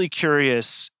 I'm really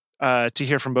curious to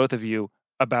hear from both of you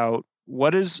about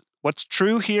what's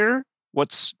true here,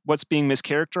 what's being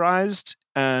mischaracterized,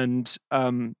 and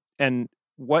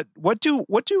what do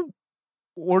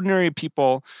ordinary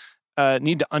people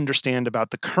need to understand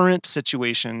about the current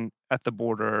situation at the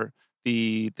border,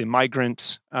 the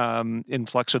migrant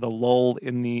influx or the lull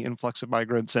in the influx of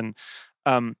migrants, and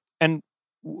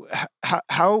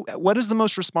what is the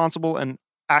most responsible and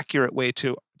accurate way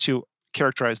to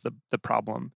characterize the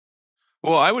problem?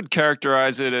 Well, I would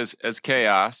characterize it as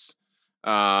chaos.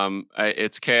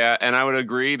 It's chaos, and I would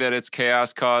agree that it's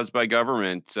chaos caused by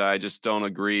government. I just don't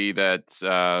agree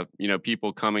that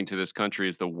people coming to this country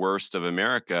is the worst of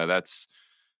America. That's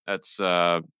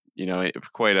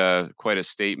quite a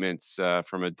statement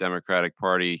from a Democratic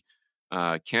Party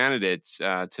candidate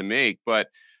to make. But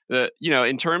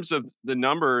in terms of the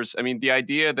numbers, I mean, the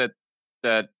idea that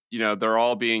they're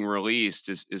all being released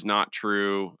is not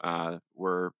true.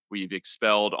 We've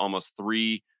expelled almost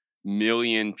 3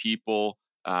 million people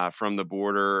from the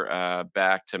border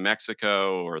back to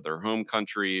Mexico or their home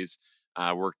countries.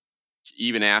 We're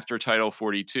even after Title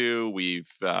 42, we've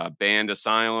banned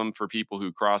asylum for people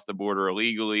who cross the border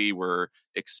illegally. We're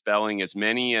expelling as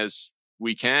many as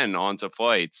we can onto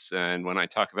flights. And when I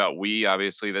talk about we,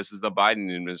 obviously, this is the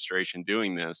Biden administration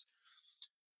doing this.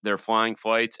 They're flying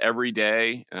flights every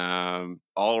day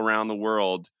all around the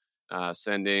world,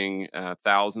 sending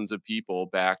thousands of people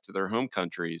back to their home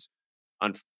countries.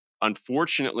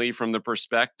 Unfortunately, from the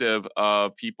perspective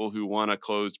of people who want a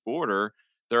closed border,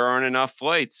 there aren't enough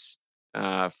flights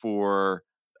for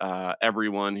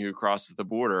everyone who crosses the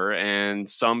border. And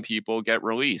some people get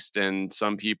released and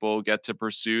some people get to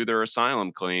pursue their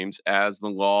asylum claims as the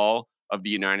law of the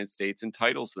United States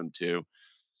entitles them to.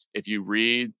 If you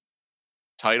read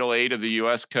Title 8 of the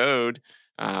U.S. Code,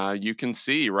 you can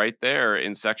see right there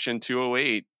in Section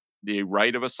 208, the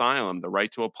right of asylum, the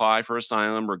right to apply for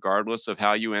asylum, regardless of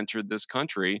how you entered this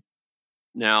country.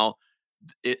 Now,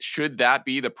 should that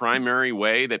be the primary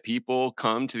way that people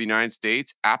come to the United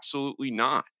States? Absolutely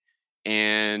not.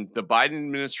 And the Biden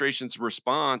administration's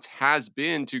response has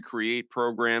been to create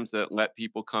programs that let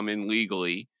people come in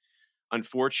legally.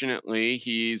 Unfortunately,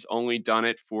 he's only done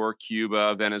it for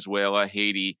Cuba, Venezuela,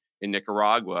 Haiti, and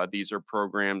Nicaragua. These are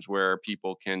programs where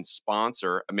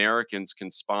Americans can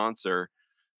sponsor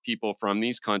people from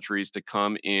these countries to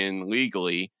come in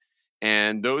legally.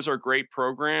 And those are great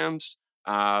programs,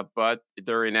 but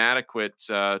they're inadequate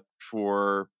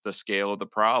for the scale of the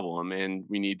problem. And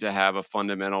we need to have a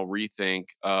fundamental rethink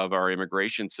of our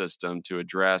immigration system to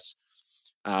address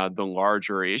the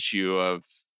larger issue of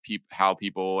how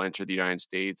people enter the United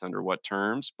States under what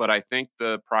terms. But I think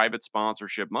the private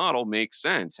sponsorship model makes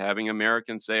sense. Having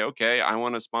Americans say, okay, I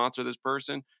want to sponsor this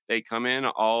person. They come in,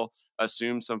 I'll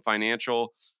assume some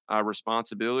financial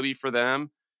responsibility for them,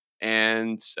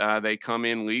 and they come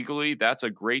in legally. That's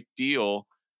a great deal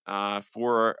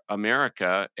for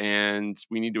America. And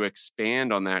we need to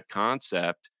expand on that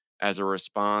concept as a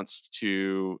response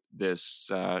to this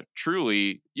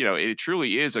truly, it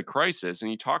truly is a crisis.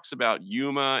 And he talks about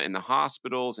Yuma and the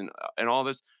hospitals and all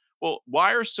this. Well,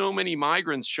 why are so many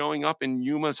migrants showing up in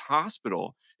Yuma's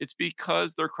hospital? It's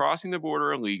because they're crossing the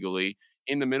border illegally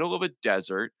in the middle of a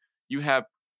desert. You have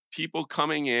people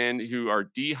coming in who are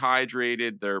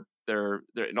dehydrated. They're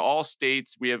in all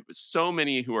states. We have so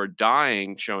many who are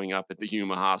dying showing up at the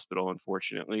Yuma hospital,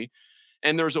 unfortunately.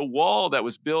 And there's a wall that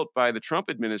was built by the Trump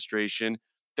administration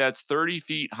that's 30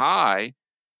 feet high,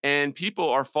 and people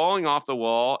are falling off the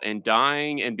wall and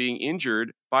dying and being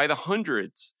injured by the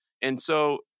hundreds. And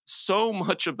so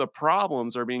much of the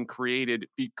problems are being created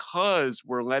because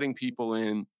we're letting people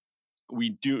in.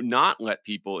 We do not let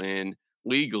people in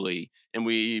legally, and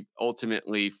we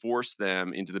ultimately force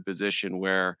them into the position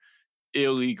where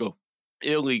illegal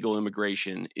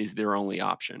immigration is their only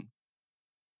option.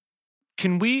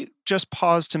 Can we just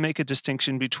pause to make a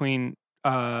distinction between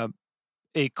a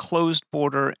closed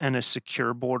border and a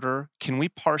secure border? Can we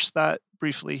parse that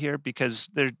briefly here? Because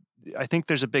I think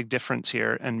there's a big difference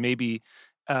here, and maybe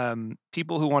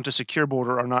people who want a secure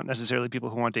border are not necessarily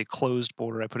people who want a closed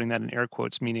border. I'm putting that in air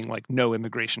quotes, meaning like no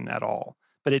immigration at all.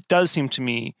 But it does seem to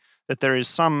me that there is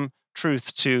some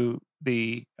truth to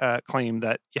the claim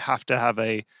that you have to have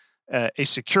a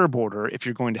secure border if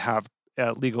you're going to have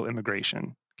legal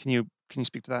immigration. Can you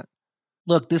speak to that?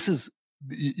 Look,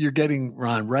 you're getting,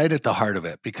 Ron, right at the heart of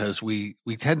it, because we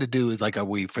tend to do is like, are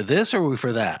we for this or are we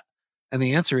for that? And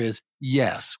the answer is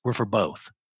yes, we're for both.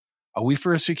 Are we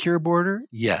for a secure border?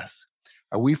 Yes.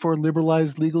 Are we for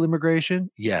liberalized legal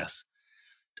immigration? Yes.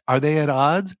 Are they at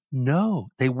odds?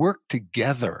 No, they work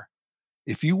together.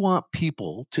 If you want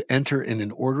people to enter in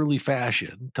an orderly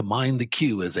fashion, to mind the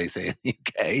queue, as they say in the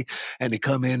UK, and to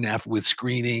come in with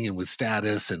screening and with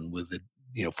status and with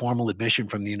formal admission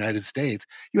from the United States,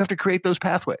 you have to create those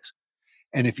pathways.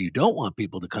 And if you don't want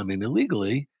people to come in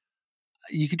illegally,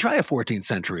 you could try a 14th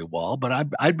century wall, but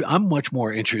I'm much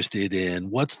more interested in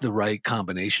what's the right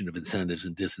combination of incentives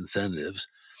and disincentives,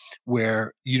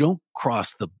 where you don't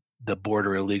cross the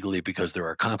border illegally because there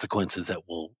are consequences that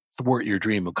will thwart your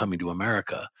dream of coming to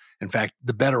America. In fact,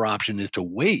 the better option is to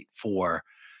wait for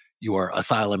your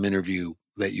asylum interview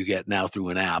that you get now through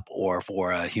an app, or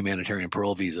for a humanitarian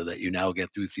parole visa that you now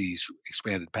get through these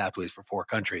expanded pathways for 4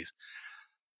 countries.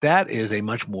 That is a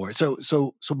much more so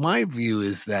my view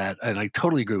is that, and I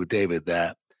totally agree with David,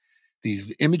 that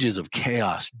these images of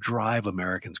chaos drive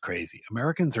Americans crazy.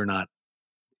 Americans are not,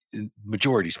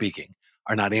 majority speaking,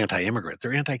 are not anti-immigrant.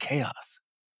 They're anti-chaos.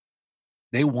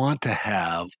 They want to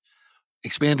have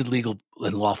expanded legal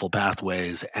and lawful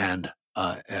pathways and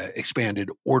expanded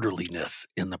orderliness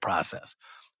in the process.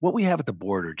 What we have at the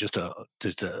border, just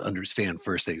to understand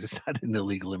first things, it's not an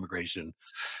illegal immigration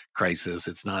crisis.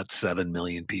 It's not 7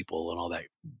 million people and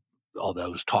all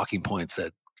those talking points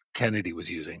that Kennedy was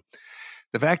using.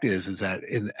 The fact is that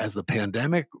as the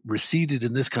pandemic receded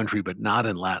in this country, but not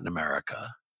in Latin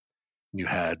America, you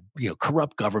had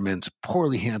corrupt governments,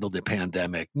 poorly handled the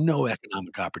pandemic, no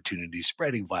economic opportunities,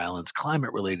 spreading violence,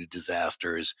 climate-related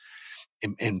disasters,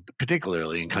 and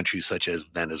particularly in countries such as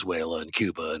Venezuela and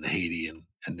Cuba and Haiti and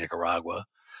Nicaragua,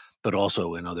 but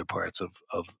also in other parts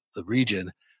of the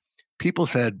region. People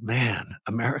said, man,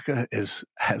 America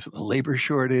has a labor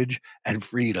shortage and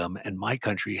freedom, and my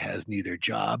country has neither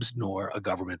jobs nor a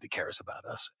government that cares about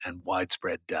us, and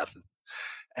widespread death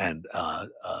and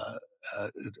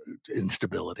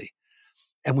instability.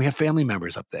 And we have family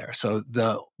members up there. So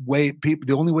the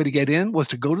only way to get in was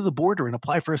to go to the border and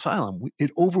apply for asylum.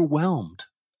 It overwhelmed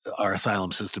our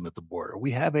asylum system at the border.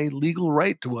 We have a legal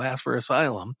right to ask for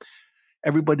asylum.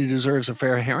 Everybody deserves a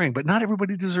fair hearing, but not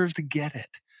everybody deserves to get it.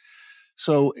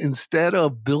 So instead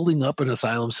of building up an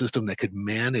asylum system that could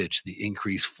manage the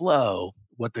increased flow,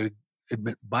 what the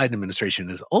Biden administration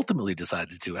has ultimately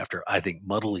decided to, after, I think,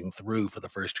 muddling through for the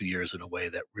first 2 years in a way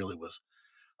that really was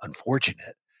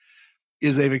unfortunate,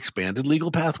 is they've expanded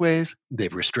legal pathways.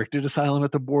 They've restricted asylum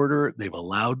at the border. They've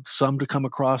allowed some to come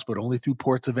across, but only through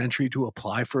ports of entry to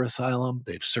apply for asylum.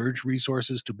 They've surged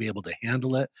resources to be able to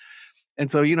handle it.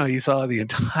 And so, you saw the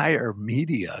entire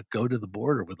media go to the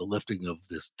border with the lifting of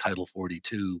this Title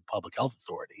 42 public health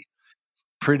authority,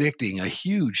 predicting a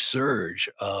huge surge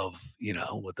of,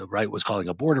 what the right was calling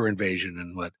a border invasion,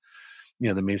 and what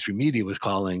the mainstream media was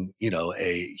calling,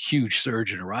 a huge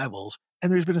surge in arrivals,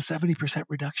 and there's been a 70%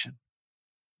 reduction.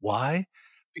 Why?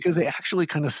 Because they actually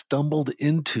kind of stumbled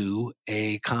into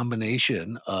a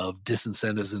combination of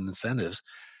disincentives and incentives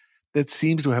that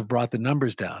seems to have brought the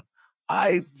numbers down.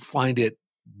 I find it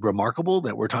remarkable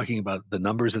that we're talking about the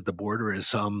numbers at the border as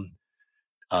some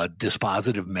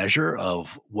dispositive measure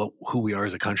of who we are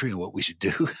as a country and what we should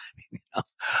do.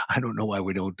 I don't know why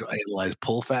we don't analyze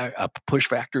push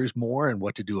factors more and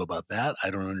what to do about that. I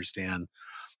don't understand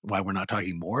why we're not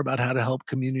talking more about how to help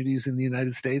communities in the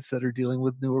United States that are dealing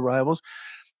with new arrivals.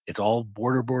 It's all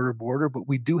border, but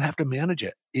we do have to manage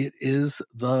it. It is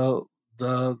the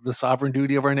sovereign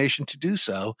duty of our nation to do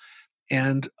so.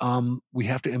 And we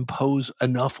have to impose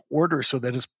enough order so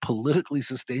that it's politically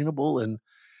sustainable and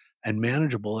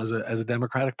manageable as a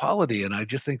democratic polity. And I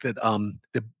just think that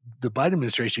the Biden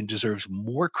administration deserves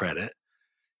more credit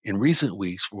in recent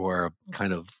weeks for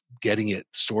kind of getting it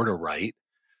sort of right,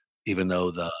 even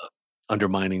though the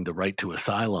undermining the right to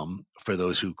asylum for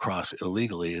those who cross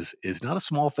illegally is not a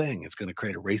small thing. It's going to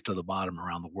create a race to the bottom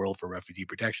around the world for refugee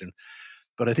protection.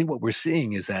 But I think what we're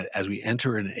seeing is that as we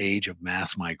enter an age of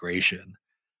mass migration,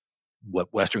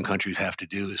 what Western countries have to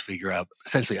do is figure out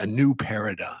essentially a new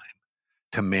paradigm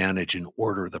to manage and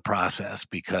order the process,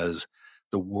 because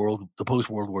the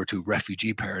post-World War II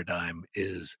refugee paradigm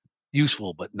is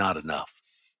useful, but not enough.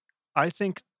 I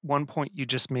think one point you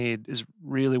just made is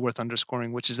really worth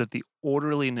underscoring, which is that the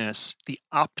orderliness, the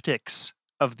optics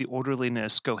of the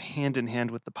orderliness go hand in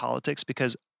hand with the politics,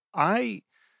 because I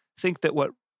think that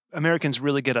what Americans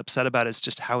really get upset about is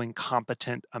just how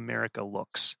incompetent America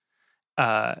looks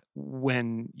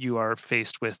when you are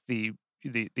faced with the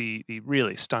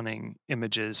really stunning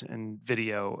images and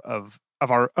video of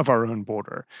our own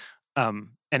border. And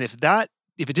if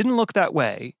it didn't look that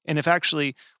way, and if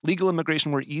actually legal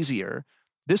immigration were easier,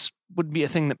 this would be a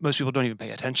thing that most people don't even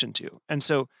pay attention to. And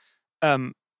so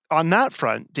on that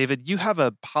front, David, you have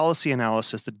a policy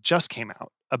analysis that just came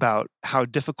out about how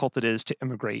difficult it is to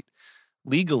immigrate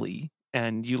legally,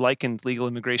 and you likened legal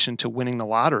immigration to winning the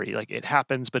lottery. Like, it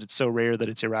happens, but it's so rare that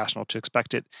it's irrational to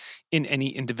expect it in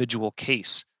any individual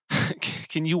case.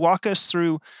 Can you walk us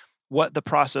through what the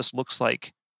process looks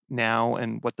like now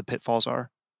and what the pitfalls are?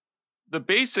 The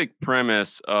basic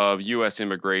premise of U.S.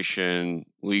 immigration,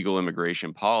 legal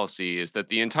immigration policy, is that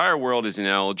the entire world is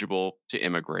ineligible to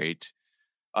immigrate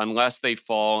unless they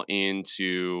fall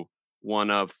into one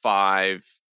of five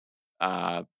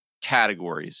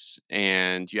categories,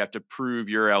 and you have to prove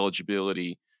your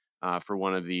eligibility for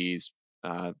one of these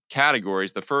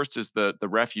categories. The first is the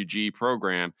refugee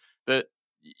program. That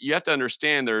you have to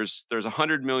understand, there's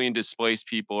 100 million displaced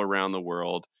people around the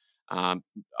world.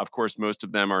 Of course, most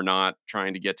of them are not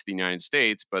trying to get to the United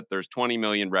States, but there's 20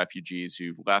 million refugees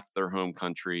who've left their home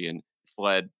country and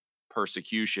fled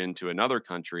persecution to another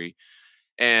country.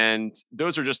 And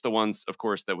those are just the ones, of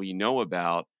course, that we know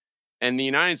about. And the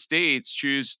United States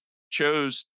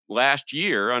chose last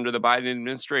year under the Biden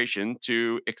administration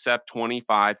to accept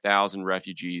 25,000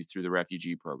 refugees through the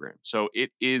refugee program. So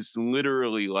it is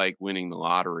literally like winning the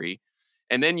lottery.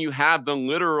 And then you have the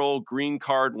literal green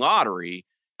card lottery,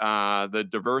 the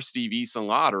diversity visa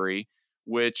lottery,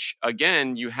 which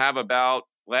again, you have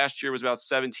last year was about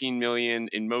 17 million.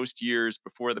 In most years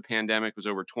before the pandemic was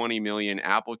over 20 million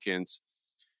applicants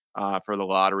for the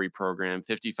lottery program,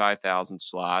 55,000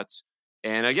 slots.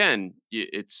 And again,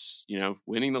 it's,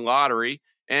 winning the lottery,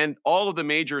 and all of the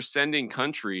major sending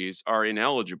countries are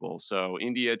ineligible. So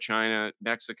India, China,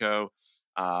 Mexico,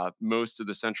 most of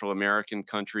the Central American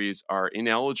countries are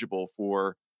ineligible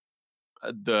for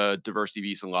the diversity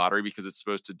visa lottery because it's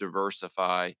supposed to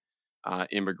diversify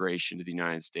immigration to the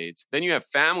United States. Then you have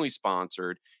family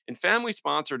sponsored, and family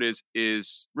sponsored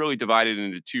is really divided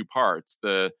into two parts.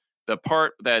 The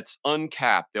part that's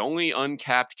uncapped, the only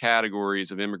uncapped categories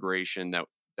of immigration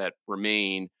that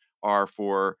remain are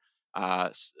for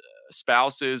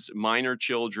spouses, minor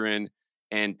children,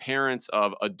 and parents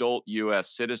of adult U.S.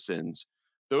 citizens.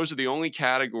 Those are the only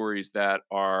categories that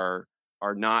are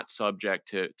not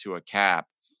subject to a cap.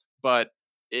 But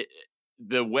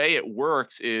the way it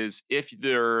works is, if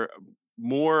there are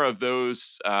more of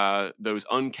those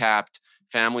uncapped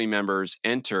family members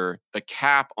enter, the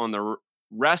cap on the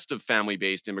rest of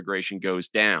family-based immigration goes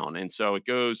down. And so it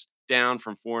goes down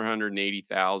from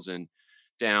 480,000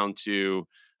 down to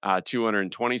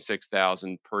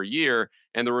 226,000 per year.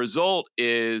 And the result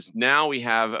is now we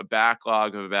have a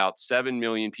backlog of about 7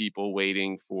 million people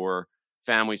waiting for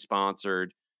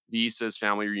family-sponsored visas,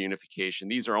 family reunification.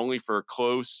 These are only for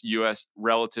close U.S.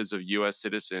 relatives of U.S.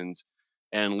 citizens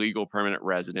and legal permanent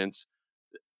residents.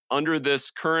 Under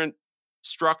this current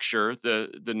structure,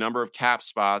 the number of cap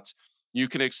spots, you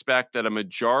can expect that a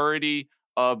majority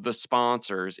of the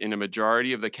sponsors in a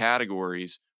majority of the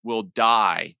categories will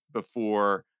die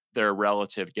before their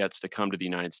relative gets to come to the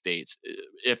United States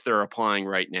if they're applying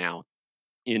right now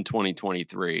in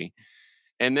 2023.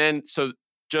 And then, so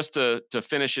just to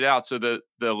finish it out, so the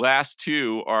last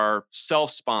two are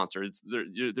self-sponsored.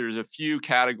 There's a few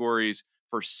categories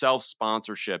for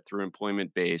self-sponsorship through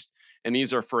employment-based, and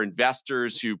these are for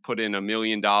investors who put in $1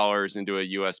 million into a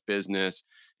U.S. business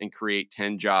and create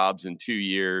 10 jobs in 2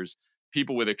 years.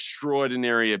 People with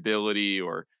extraordinary ability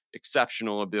or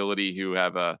exceptional ability who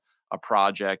have a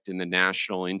project in the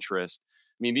national interest.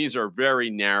 I mean, these are very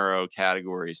narrow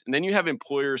categories. And then you have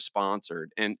employer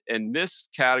sponsored. And this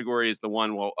category is the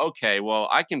one, well, okay, well,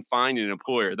 I can find an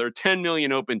employer. There are 10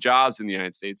 million open jobs in the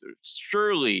United States.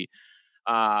 Surely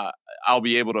I'll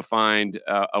be able to find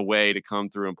a way to come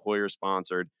through employer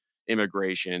sponsored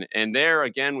immigration. And there,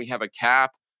 again, we have a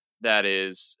cap that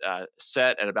is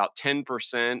set at about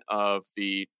 10% of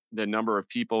the number of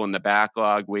people in the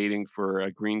backlog waiting for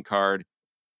a green card.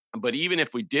 But even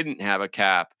if we didn't have a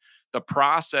cap, the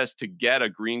process to get a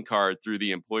green card through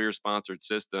the employer sponsored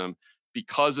system,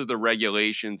 because of the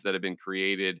regulations that have been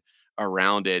created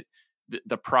around it,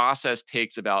 the process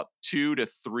takes about 2 to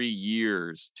 3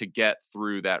 years to get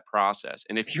through that process.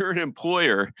 And if you're an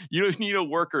employer, you don't need a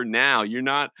worker now. You're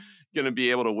not going to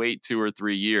be able to wait 2 or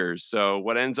 3 years. So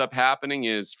what ends up happening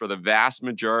is, for the vast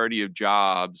majority of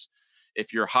jobs,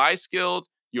 if you're high skilled,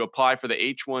 you apply for the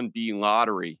H-1B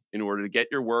lottery in order to get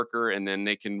your worker, and then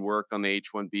they can work on the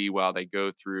H-1B while they go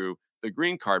through the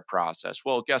green card process.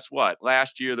 Well, guess what?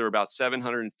 Last year, there were about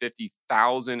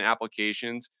 750,000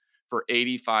 applications for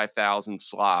 85,000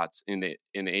 slots in the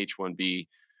H-1B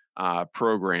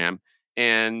program.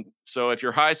 And so if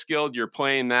you're high skilled, you're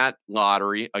playing that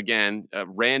lottery. Again,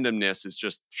 randomness is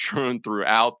just thrown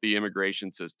throughout the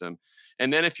immigration system.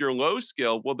 And then if you're low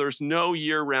skilled, well, there's no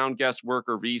year-round guest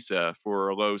worker visa for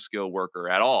a low skilled worker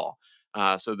at all.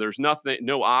 So there's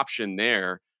no option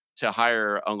there to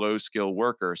hire a low skilled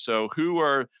worker. So who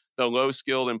are the low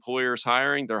skilled employers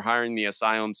hiring? They're hiring the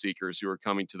asylum seekers who are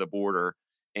coming to the border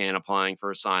and applying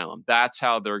for asylum. That's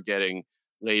how they're getting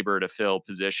labor to fill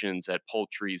positions at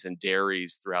poultries and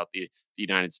dairies throughout the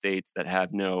United States that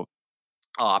have no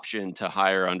option to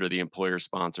hire under the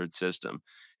employer-sponsored system.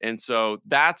 And so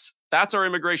that's our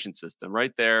immigration system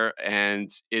right there. And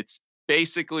it's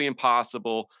basically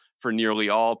impossible for nearly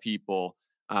all people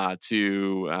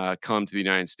to come to the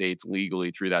United States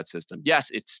legally through that system. Yes,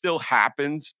 it still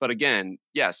happens. But again,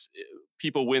 yes,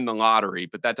 people win the lottery,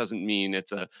 but that doesn't mean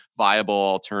it's a viable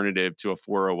alternative to a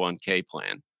 401k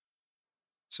plan.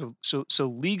 So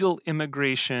legal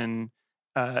immigration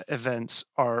events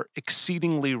are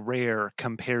exceedingly rare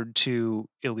compared to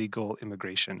illegal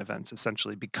immigration events,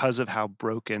 essentially, because of how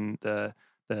broken the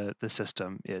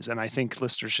system is. And I think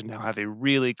listeners should now have a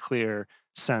really clear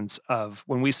sense of,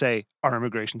 when we say our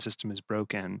immigration system is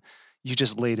broken, you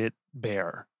just laid it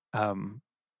bare.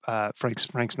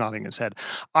 Frank's nodding his head.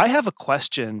 I have a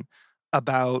question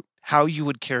about how you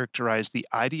would characterize the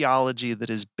ideology that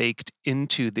is baked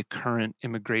into the current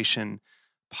immigration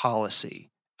policy.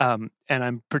 And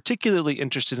I'm particularly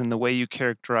interested in the way you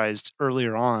characterized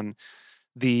earlier on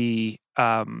the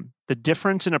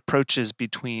difference in approaches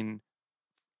between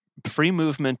free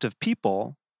movement of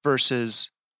people versus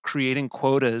creating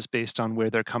quotas based on where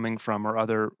they're coming from, or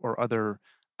other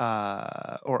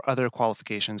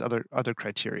qualifications, other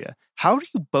criteria. How do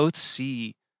you both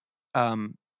see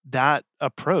that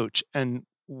approach, and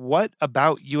what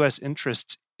about U.S.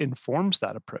 interests informs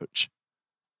that approach?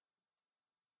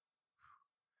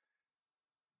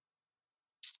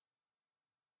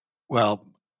 Well,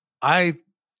 I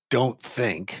don't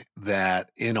think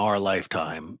that in our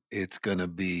lifetime it's going to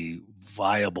be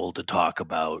viable to talk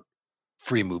about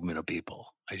free movement of people.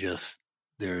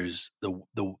 There's the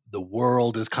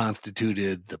world is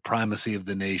constituted, the primacy of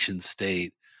the nation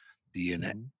state, the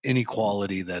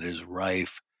inequality that is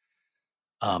rife.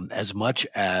 As much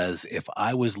as if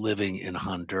I was living in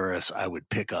Honduras, I would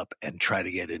pick up and try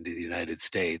to get into the United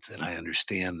States. And I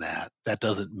understand that. That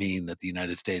doesn't mean that the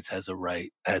United States has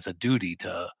a duty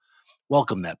to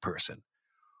welcome that person.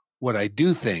 What I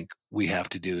do think we have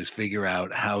to do is figure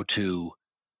out how to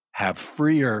have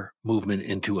freer movement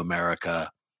into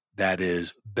America that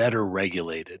is better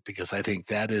regulated, because I think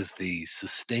that is the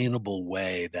sustainable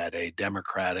way that a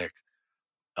democratic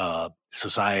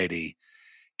society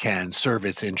can serve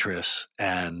its interests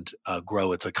and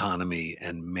grow its economy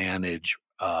and manage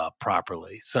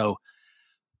properly. So,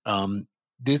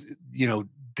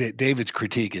 David's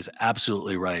critique is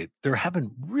absolutely right. They're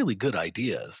having really good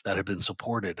ideas that have been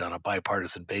supported on a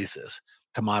bipartisan basis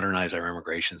to modernize our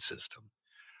immigration system.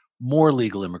 More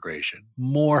legal immigration,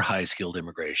 more high skilled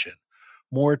immigration,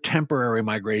 more temporary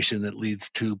migration that leads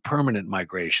to permanent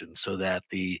migration so that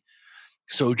the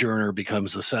sojourner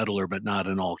becomes a settler, but not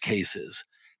in all cases.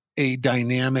 A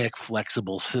dynamic,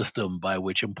 flexible system by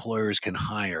which employers can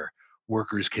hire,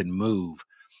 workers can move,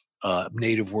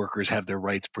 Native workers have their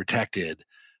rights protected.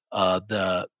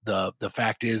 The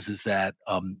fact is that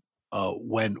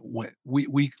when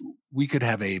we could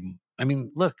have a, I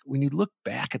mean, look, when you look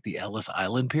back at the Ellis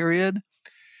Island period,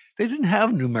 they didn't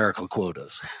have numerical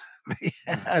quotas. They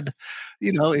had,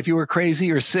 if you were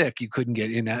crazy or sick, you couldn't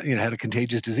get in. Had a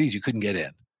contagious disease, you couldn't get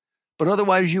in. But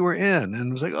otherwise, you were in. And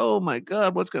it was like, oh my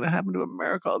God, what's going to happen to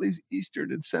America? All these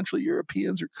Eastern and Central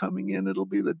Europeans are coming in. It'll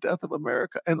be the death of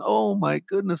America. And oh my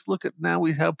goodness, look at now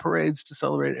we have parades to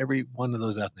celebrate every one of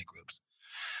those ethnic groups.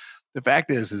 The fact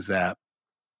is that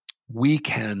we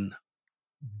can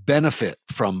benefit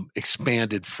from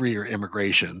expanded, freer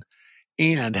immigration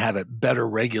and have it better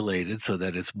regulated so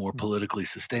that it's more politically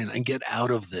sustained and get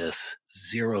out of this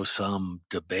zero-sum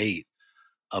debate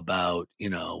about,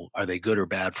 are they good or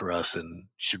bad for us and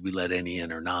should we let any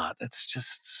in or not? That's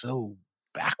just so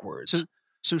backwards.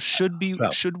 So should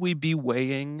we be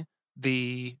weighing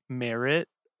the merit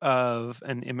of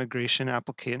an immigration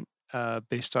applicant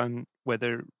based on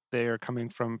whether they are coming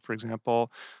from, for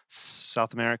example,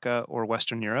 South America or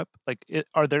Western Europe? Like,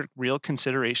 are there real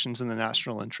considerations in the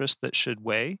national interest that should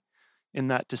weigh in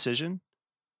that decision?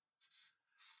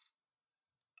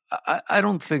 I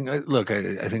don't think. Look,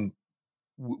 I think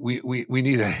we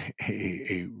need a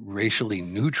racially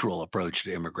neutral approach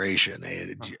to immigration,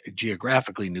 a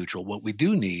geographically neutral. What we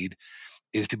do need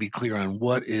is to be clear on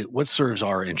what serves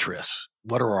our interests.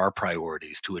 What are our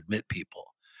priorities to admit people?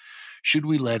 Should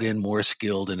we let in more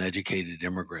skilled and educated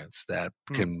immigrants that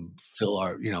can fill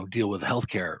our, deal with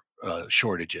healthcare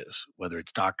shortages, whether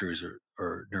it's doctors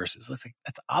or nurses?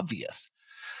 That's obvious.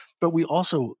 But we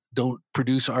also don't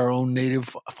produce our own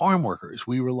native farm workers.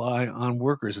 We rely on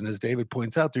workers. And as David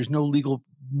points out, there's no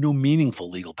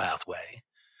meaningful legal pathway.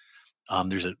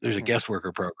 There's a guest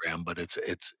worker program, but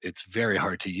it's very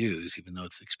hard to use, even though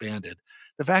it's expanded.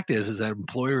 The fact is that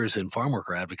employers and farm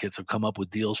worker advocates have come up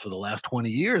with deals for the last 20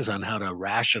 years on how to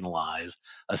rationalize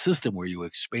a system where you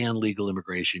expand legal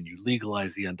immigration, you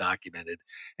legalize the undocumented,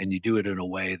 and you do it in a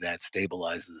way that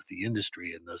stabilizes the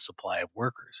industry and the supply of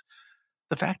workers.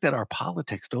 The fact that our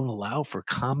politics don't allow for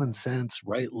common sense,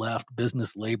 right, left,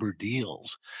 business labor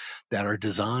deals that are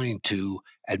designed to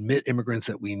admit immigrants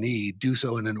that we need, do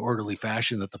so in an orderly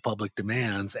fashion that the public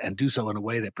demands, and do so in a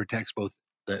way that protects both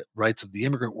the rights of the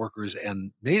immigrant workers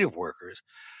and native workers.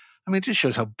 I mean, it just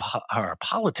shows how our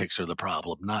politics are the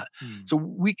problem. So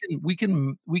we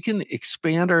can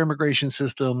expand our immigration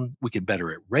system. We can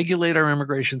better regulate our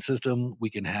immigration system.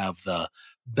 We can have the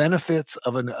benefits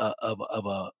of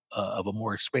a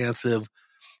more expansive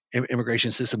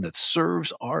immigration system that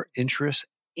serves our interests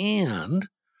and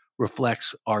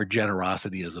reflects our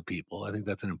generosity as a people. I think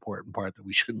that's an important part that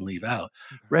we shouldn't leave out.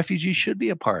 Refugees should be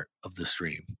a part of the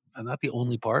stream, and not the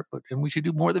only part, and we should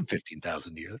do more than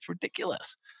 15,000 a year. That's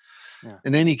ridiculous. Yeah.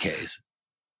 In any case,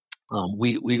 there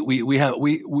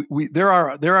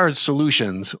are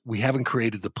solutions. We haven't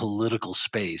created the political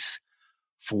space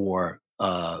for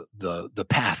the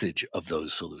passage of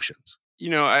those solutions.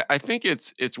 I think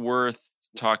it's worth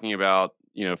talking about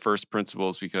first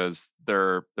principles because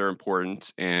they're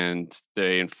important and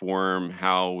they inform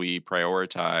how we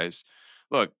prioritize.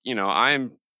 Look,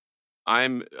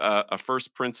 I'm a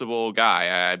first principle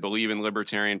guy. I believe in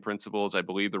libertarian principles. I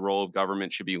believe the role of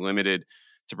government should be limited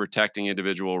to protecting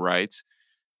individual rights.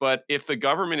 But if the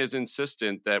government is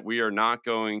insistent that we are not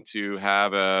going to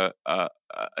have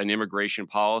an immigration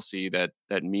policy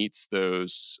that meets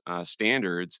those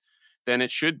standards, then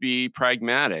it should be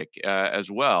pragmatic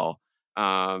as well.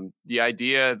 The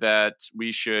idea that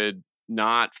we should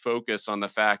not focus on the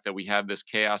fact that we have this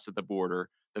chaos at the border,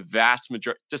 the vast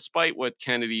majority, despite what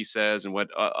Kennedy says and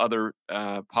what other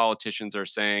politicians are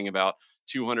saying about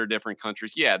 200 different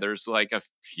countries. Yeah, there's like a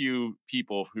few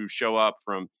people who show up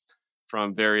from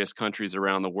various countries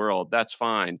around the world. That's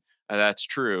fine. That's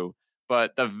true.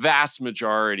 But the vast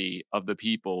majority of the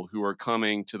people who are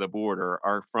coming to the border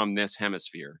are from this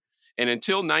hemisphere. And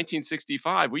until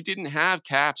 1965, we didn't have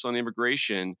caps on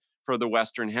immigration for the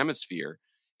Western Hemisphere.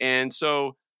 And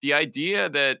so the idea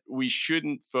that we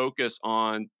shouldn't focus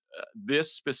on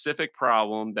this specific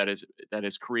problem that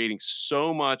is creating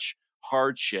so much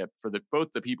hardship for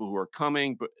both the people who are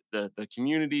coming, but the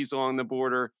communities along the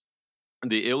border,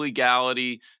 the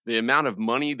illegality, the amount of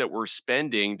money that we're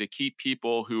spending to keep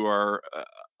people who are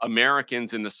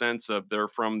Americans in the sense of they're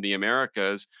from the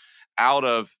Americas out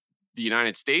of the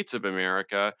United States of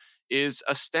America is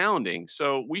astounding.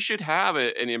 So we should have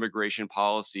an immigration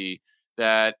policy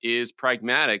that is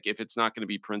pragmatic if it's not going to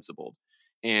be principled.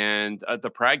 And the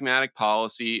pragmatic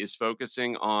policy is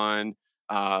focusing on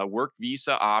work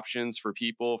visa options for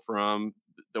people from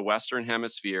the Western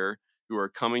Hemisphere who are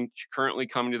currently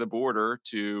coming to the border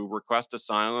to request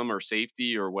asylum or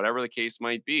safety or whatever the case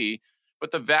might be.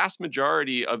 But the vast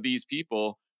majority of these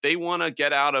people, they want to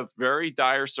get out of very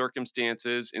dire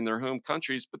circumstances in their home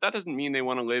countries, but that doesn't mean they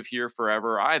want to live here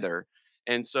forever either.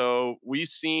 And so we've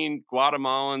seen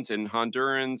Guatemalans and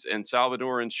Hondurans and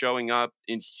Salvadorans showing up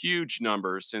in huge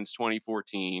numbers since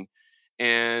 2014.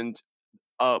 And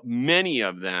many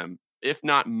of them, if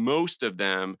not most of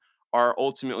them, are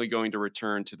ultimately going to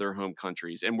return to their home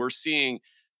countries. And we're seeing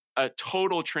a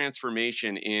total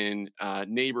transformation in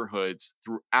neighborhoods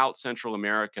throughout Central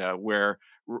America where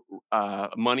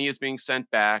money is being sent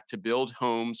back to build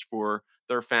homes for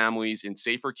their families in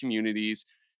safer communities.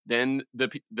 Then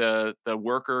the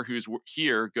worker who's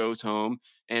here goes home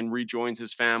and rejoins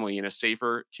his family in a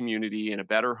safer community, in a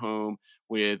better home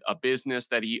with a business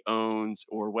that he owns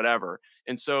or whatever.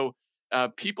 And so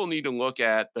people need to look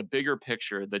at the bigger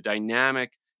picture, the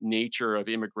dynamic nature of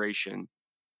immigration,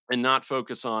 and not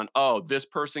focus on, oh, this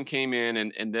person came in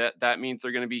and that means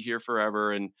they're going to be here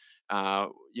forever and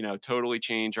totally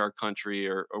change our country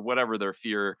or whatever their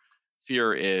fear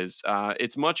is.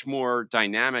 It's much more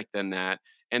dynamic than that,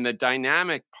 and the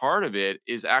dynamic part of it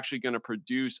is actually going to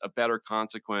produce a better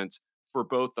consequence for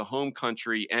both the home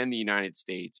country and the United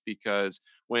States, because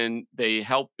when they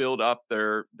help build up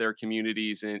their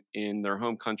communities in their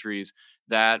home countries,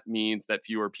 that means that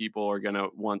fewer people are going to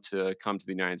want to come to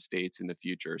the United States in the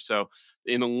future. So,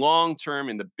 in the long term,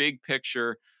 in the big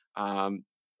picture,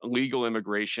 legal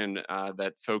immigration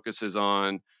that focuses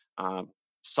on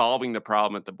solving the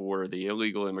problem at the border, the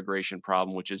illegal immigration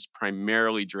problem, which is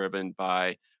primarily driven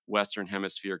by Western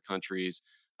Hemisphere countries,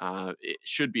 it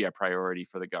should be a priority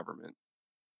for the government.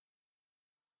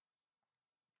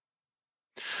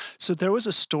 So there was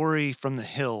a story from The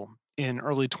Hill in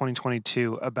early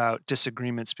 2022 about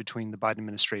disagreements between the Biden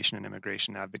administration and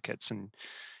immigration advocates. And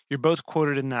you're both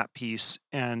quoted in that piece.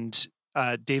 And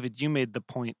David, you made the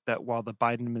point that while the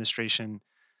Biden administration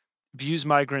views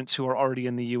migrants who are already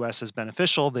in the U.S. as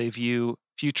beneficial, they view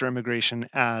future immigration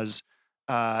as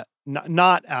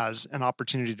not as an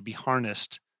opportunity to be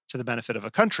harnessed to the benefit of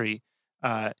a country.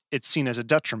 It's seen as a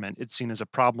detriment. It's seen as a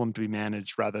problem to be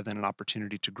managed rather than an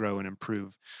opportunity to grow and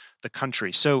improve the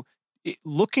country. So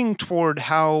looking toward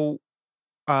how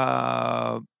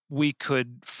we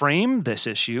could frame this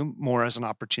issue more as an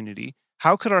opportunity,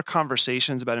 how could our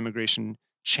conversations about immigration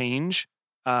change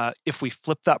if we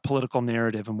flip that political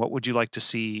narrative? And what would you like to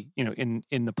see, in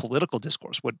the political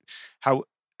discourse?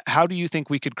 How do you think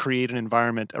we could create an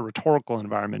environment, a rhetorical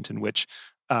environment, in which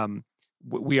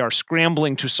we are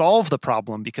scrambling to solve the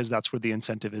problem because that's where the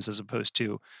incentive is, as opposed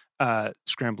to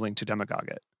scrambling to demagogue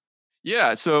it?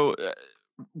 Yeah. So,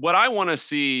 what I want to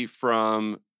see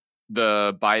from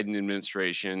the Biden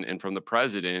administration and from the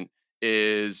president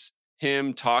is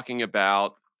him talking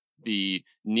about the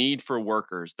need for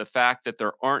workers, the fact that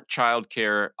there aren't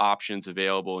childcare options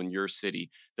available in your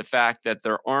city, the fact that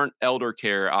there aren't elder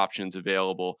care options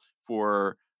available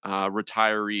for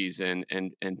retirees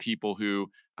and people who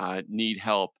need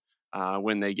help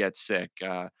when they get sick.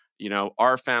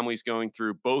 Our family's going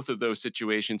through both of those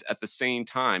situations at the same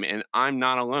time, and I'm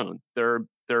not alone. There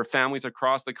are families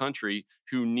across the country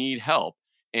who need help,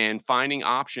 and finding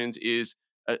options is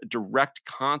a direct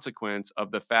consequence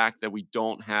of the fact that we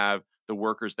don't have the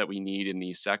workers that we need in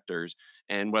these sectors.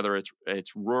 And whether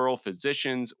it's rural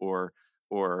physicians or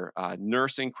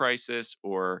nursing crisis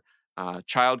or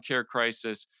childcare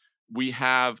crisis, we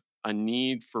have a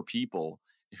need for people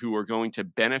who are going to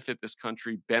benefit this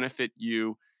country, benefit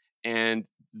you, and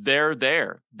they're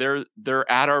there.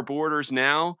 They're at our borders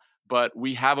now, but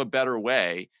we have a better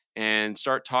way. And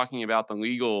start talking about the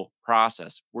legal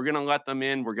process. We're going to let them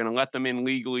in. We're going to let them in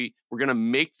legally. We're going to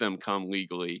make them come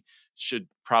legally, should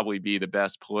probably be the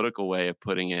best political way of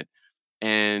putting it.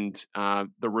 And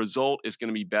the result is going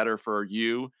to be better for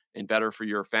you and better for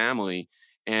your family.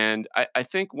 And I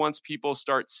think once people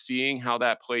start seeing how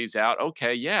that plays out,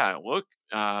 okay, yeah, look,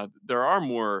 there are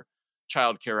more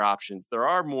childcare options. There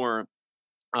are more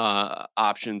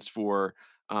options for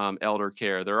elder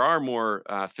care. There are more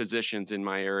physicians in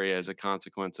my area as a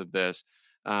consequence of this.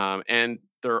 And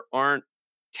there aren't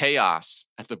chaos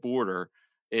at the border.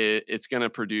 it's going to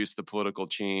produce the political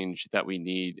change that we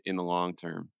need in the long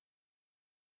term.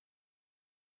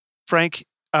 Frank,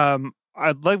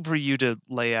 I'd love for you to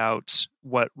lay out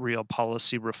what real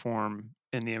policy reform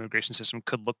in the immigration system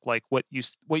could look like. What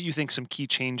you think some key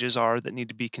changes are that need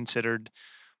to be considered.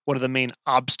 What are the main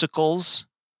obstacles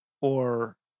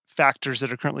or factors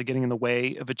that are currently getting in the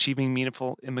way of achieving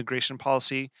meaningful immigration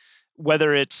policy?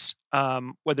 Whether it's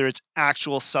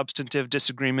actual substantive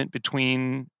disagreement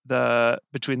between the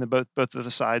both of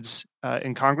the sides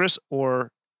in Congress,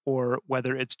 or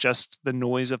whether it's just the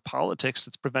noise of politics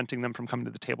that's preventing them from coming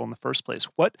to the table in the first place.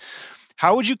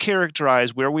 How would you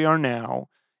characterize where we are now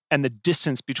and the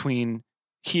distance between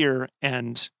here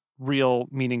and real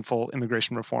meaningful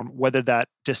immigration reform, whether that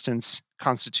distance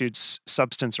constitutes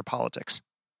substance or politics?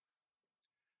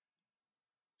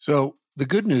 So the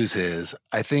good news is,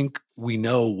 I think we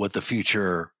know what the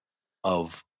future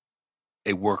of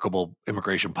a workable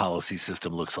immigration policy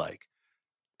system looks like.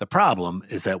 The problem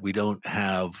is that we don't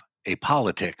have a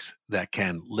politics that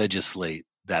can legislate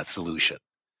that solution.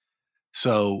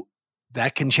 So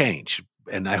that can change,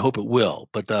 and I hope it will.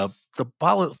 But the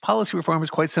policy reform is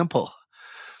quite simple.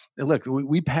 And look,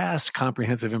 we passed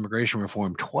comprehensive immigration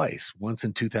reform twice, once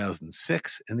in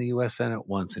 2006 in the U.S. Senate,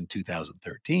 once in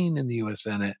 2013 in the U.S.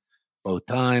 Senate. Both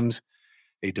times,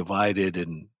 a divided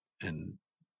and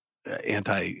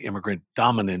anti-immigrant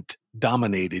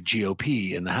dominated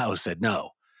GOP in the House said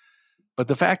no. But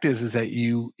the fact is that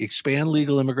you expand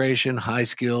legal immigration, high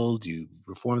skilled, you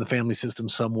reform the family system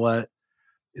somewhat.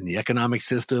 In the economic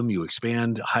system, you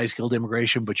expand high skilled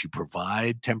immigration, but you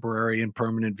provide temporary and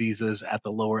permanent visas at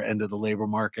the lower end of the labor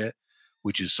market,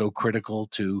 which is so critical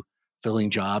to filling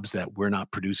jobs that we're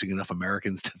not producing enough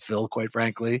Americans to fill, quite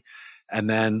frankly. And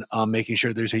then making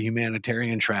sure there's a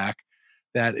humanitarian track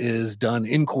that is done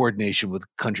in coordination with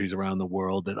countries around the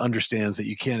world that understands that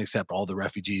you can't accept all the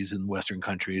refugees in Western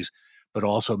countries, but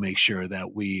also make sure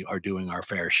that we are doing our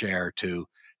fair share to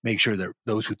make sure that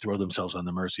those who throw themselves on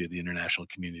the mercy of the international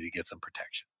community get some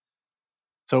protection.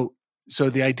 So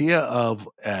the idea of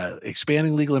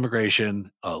expanding legal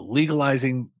immigration,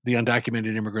 legalizing the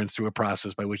undocumented immigrants through a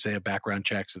process by which they have background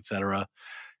checks, et cetera,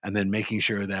 and then making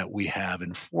sure that we have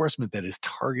enforcement that is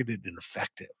targeted and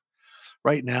effective.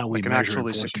 Right now, we Like an measure actually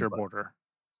enforcement secure border.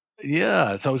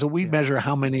 Yeah, so we Yeah. measure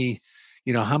how many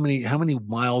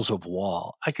miles of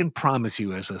wall. I can promise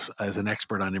you, as an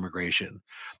expert on immigration,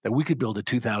 that we could build a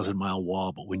 2,000-mile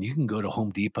wall, but when you can go to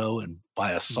Home Depot and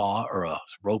buy a saw or a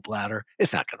rope ladder,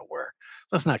 it's not going to work.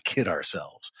 Let's not kid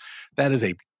ourselves. That is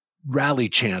a rally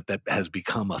chant that has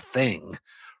become a thing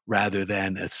rather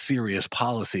than a serious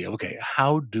policy. Okay,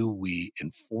 how do we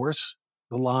enforce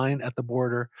the line at the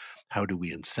border? How do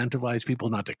we incentivize people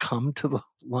not to come to the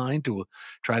line to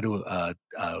try to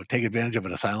take advantage of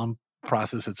an asylum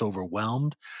process that's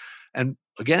overwhelmed? And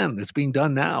again, it's being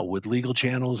done now with legal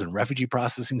channels and refugee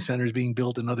processing centers being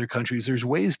built in other countries. There's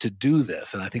ways to do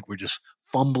this, and I think we're just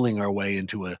fumbling our way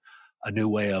into a new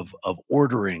way of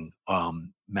ordering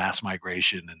mass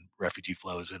migration and refugee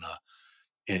flows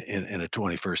in a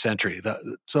 21st century.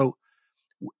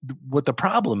 What the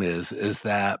problem is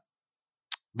that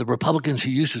the Republicans who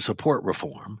used to support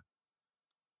reform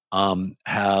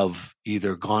have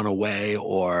either gone away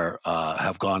or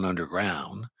have gone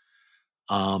underground.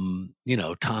 Tom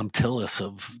Tillis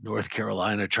of North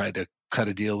Carolina tried to cut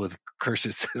a deal with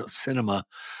Kyrsten Sinema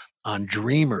on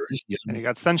Dreamers. And he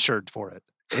got censured for it.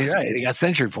 Right, he got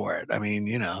censured for it. I mean,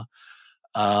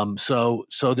 so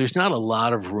there's not a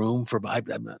lot of room for.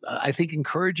 I think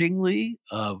encouragingly,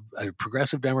 a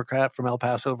progressive Democrat from El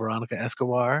Paso, Veronica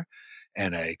Escobar,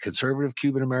 and a conservative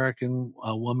Cuban American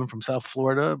woman from South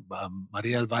Florida,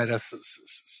 Maria Elvira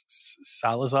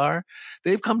Salazar,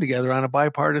 they've come together on a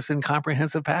bipartisan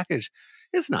comprehensive package.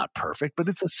 It's not perfect, but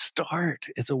it's a start.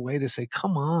 It's a way to say,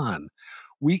 come on,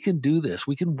 we can do this.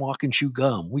 We can walk and chew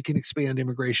gum. We can expand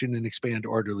immigration and expand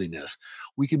orderliness.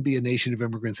 We can be a nation of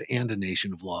immigrants and a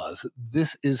nation of laws.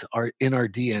 This is in our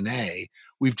DNA.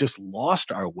 We've just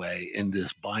lost our way in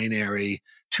this binary,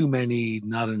 too many,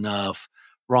 not enough,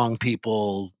 wrong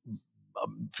people,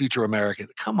 future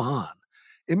Americans. Come on.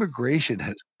 Immigration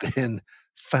has been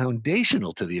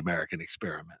foundational to the American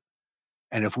experiment.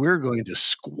 And if we're going to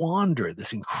squander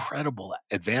this incredible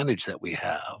advantage that we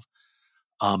have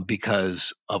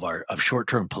because of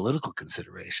short-term political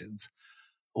considerations,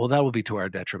 well, that will be to our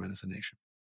detriment as a nation.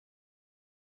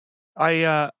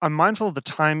 I'm mindful of the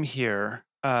time here,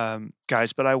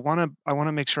 guys, but I want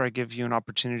to make sure I give you an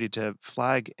opportunity to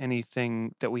flag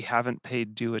anything that we haven't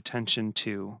paid due attention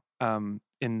to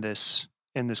in this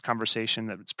in this conversation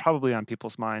that's probably on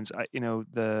people's minds.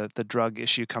 The drug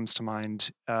issue comes to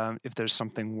mind. If there's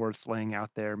something worth laying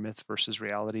out there, myth versus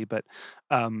reality, but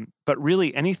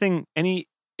really any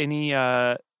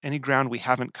ground we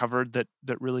haven't covered that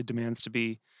really demands to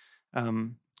be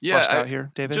fleshed out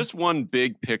here, David? Just one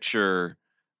big picture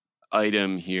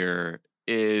item here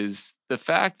is the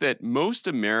fact that most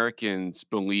Americans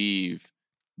believe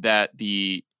that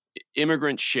the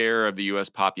immigrant share of the US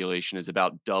population is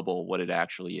about double what it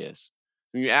actually is.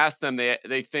 When you ask them,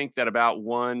 they think that about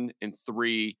 1 in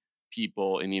 3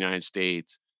 people in the United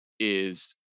States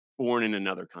is born in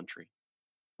another country.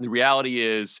 The reality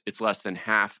is it's less than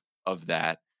half of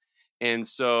that. And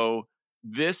so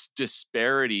this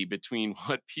disparity between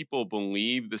what people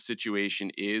believe the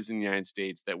situation is in the United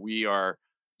States, that we are,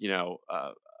 you know,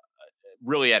 uh,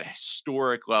 really at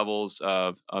historic levels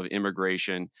of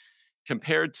immigration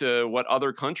compared to what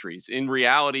other countries. In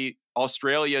reality,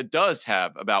 Australia does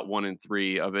have about 1 in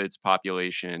 3 of its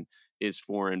population is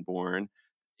foreign born.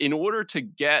 In order to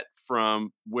get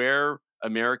from where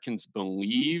Americans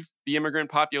believe the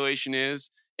immigrant population is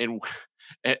and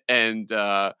and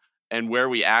and where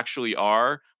we actually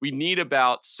are, we need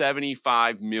about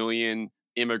 75 million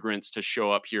immigrants to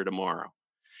show up here tomorrow.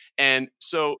 And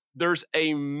so there's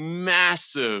a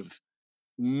massive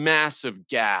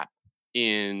gap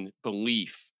in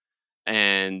belief.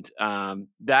 And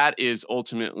that is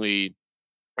ultimately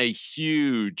a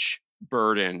huge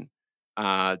burden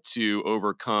to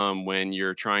overcome when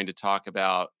you're trying to talk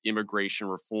about immigration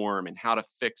reform and how to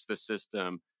fix the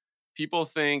system. People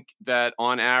think that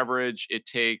on average, it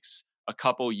takes a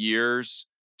couple years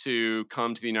to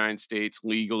come to the United States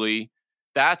legally.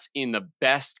 That's in the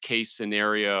best case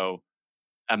scenario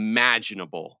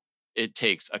imaginable. It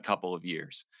takes a couple of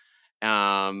years.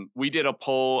 We did a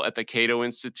poll at the Cato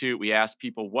Institute. We asked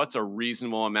people, what's a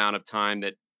reasonable amount of time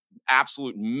that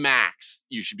absolute max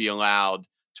you should be allowed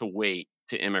to wait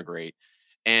to immigrate?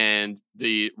 And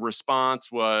the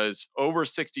response was over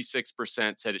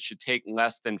 66% said it should take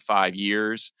less than 5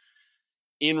 years.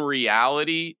 In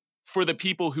reality, for the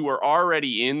people who are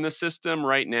already in the system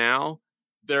right now,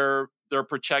 their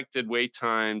projected wait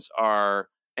times are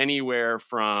anywhere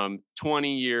from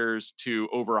 20 years to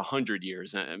over 100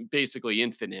 years, and basically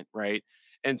infinite, right?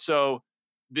 And so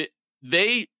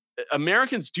they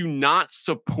Americans do not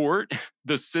support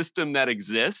the system that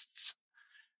exists.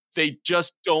 They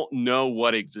just don't know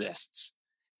what exists.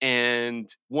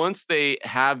 And once they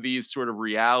have these sort of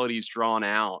realities drawn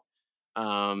out,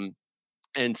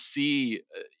 and see,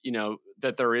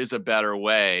 that there is a better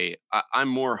way, I'm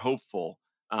more hopeful.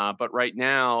 But right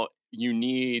now, you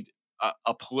need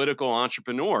a political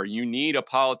entrepreneur. You need a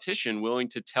politician willing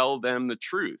to tell them the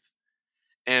truth.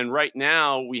 And right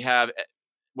now, we have,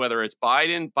 whether it's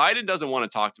Biden doesn't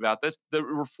want to talk about this. The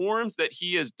reforms that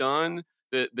he has done,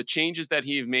 the changes that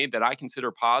he has made that I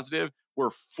consider positive, were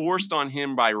forced on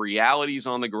him by realities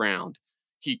on the ground.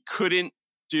 He couldn't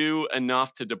do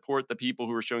enough to deport the people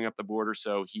who were showing up the border,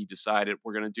 so he decided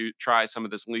we're going to try some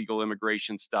of this legal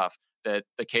immigration stuff that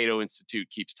the Cato Institute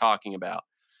keeps talking about.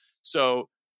 So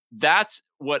that's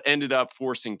what ended up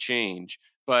forcing change.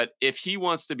 But if he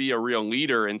wants to be a real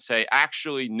leader and say,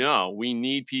 actually, no, we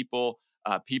need people,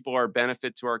 people are a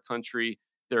benefit to our country.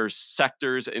 There's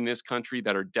sectors in this country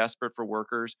that are desperate for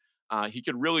workers. He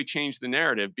could really change the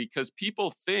narrative, because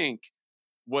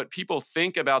what people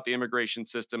think about the immigration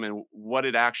system and what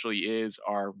it actually is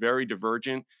are very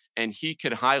divergent. And he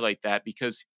could highlight that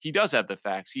because he does have the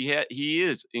facts. He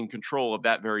is in control of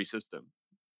that very system.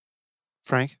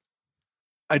 Frank?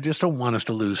 I just don't want us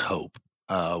to lose hope.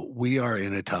 We are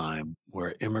in a time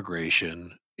where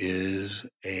immigration is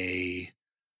a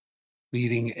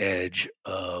leading edge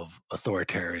of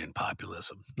authoritarian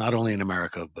populism, not only in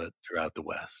America, but throughout the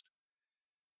West.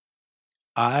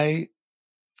 I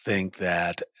think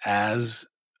that as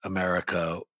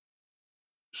America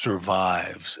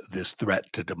survives this threat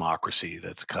to democracy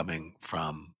that's coming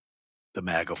from the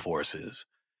MAGA forces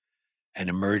and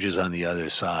emerges on the other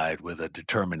side with a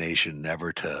determination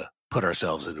never to put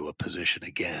ourselves into a position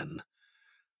again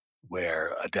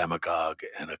where a demagogue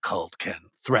and a cult can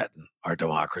threaten our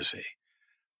democracy,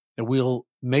 that we'll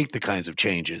make the kinds of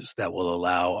changes that will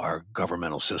allow our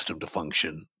governmental system to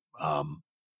function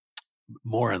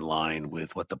more in line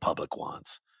with what the public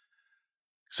wants.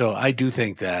 So I do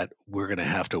think that we're going to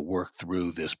have to work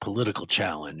through this political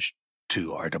challenge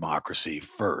to our democracy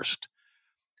first.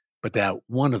 But that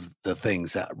one of the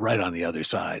things that right on the other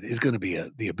side is going to be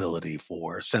the ability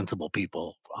for sensible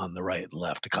people on the right and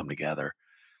left to come together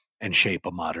and shape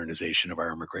a modernization of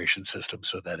our immigration system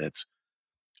so that it's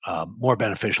more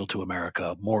beneficial to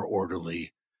America, more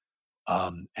orderly,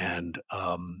 and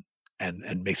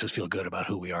makes us feel good about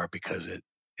who we are because it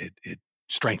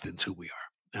strengthens who we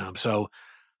are. So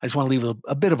I just want to leave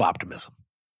a bit of optimism.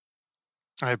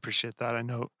 I appreciate that. I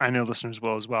know listeners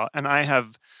will as well. And I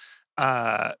have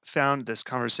found this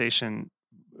conversation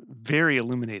very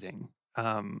illuminating.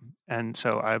 And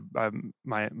so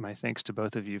my thanks to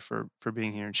both of you for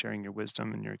being here and sharing your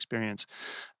wisdom and your experience.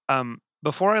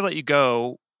 Before I let you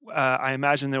go, I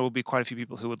imagine there will be quite a few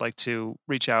people who would like to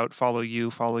reach out, follow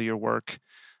you, follow your work.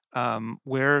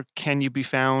 Where can you be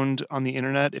found on the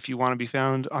internet if you want to be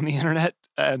found on the internet?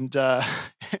 And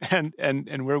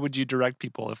and where would you direct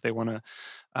people if they want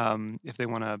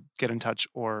to get in touch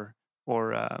or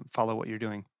follow what you're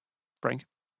doing? Frank?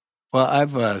 Well,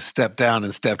 I've stepped down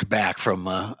and stepped back from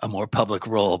a more public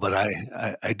role, but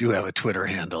I do have a Twitter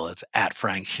handle. It's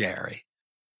 @FrankSherry.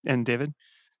 And David?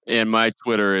 And my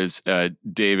Twitter is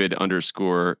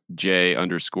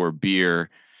David_J_beer.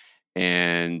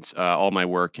 And all my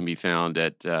work can be found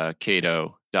at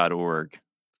cato.org.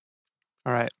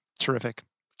 All right. Terrific.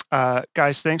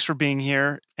 Guys, thanks for being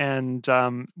here. And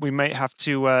we might have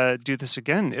to do this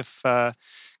again if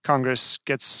Congress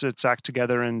gets its act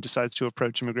together and decides to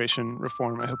approach immigration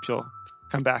reform. I hope you'll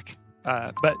come back.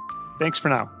 But thanks for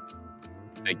now.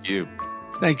 Thank you.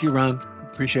 Thank you, Ron.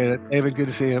 Appreciate it. David, good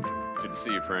to see you. Good to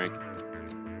see you, Frank.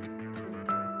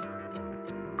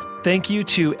 Thank you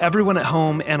to everyone at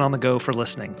home and on the go for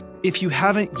listening. If you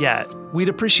haven't yet, we'd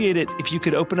appreciate it if you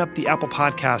could open up the Apple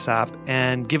Podcasts app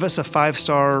and give us a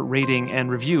 5-star rating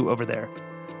and review over there.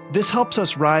 This helps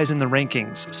us rise in the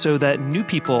rankings so that new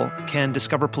people can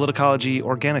discover Politicology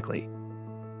organically.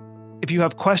 If you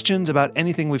have questions about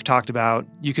anything we've talked about,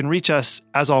 you can reach us,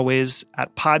 as always,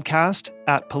 at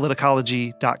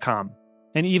podcast@politicology.com.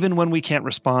 And even when we can't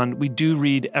respond, we do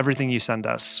read everything you send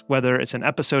us, whether it's an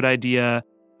episode idea,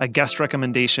 a guest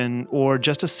recommendation, or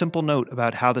just a simple note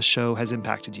about how the show has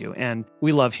impacted you. And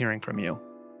we love hearing from you.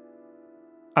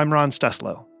 I'm Ron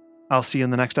Steslow. I'll see you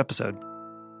in the next episode.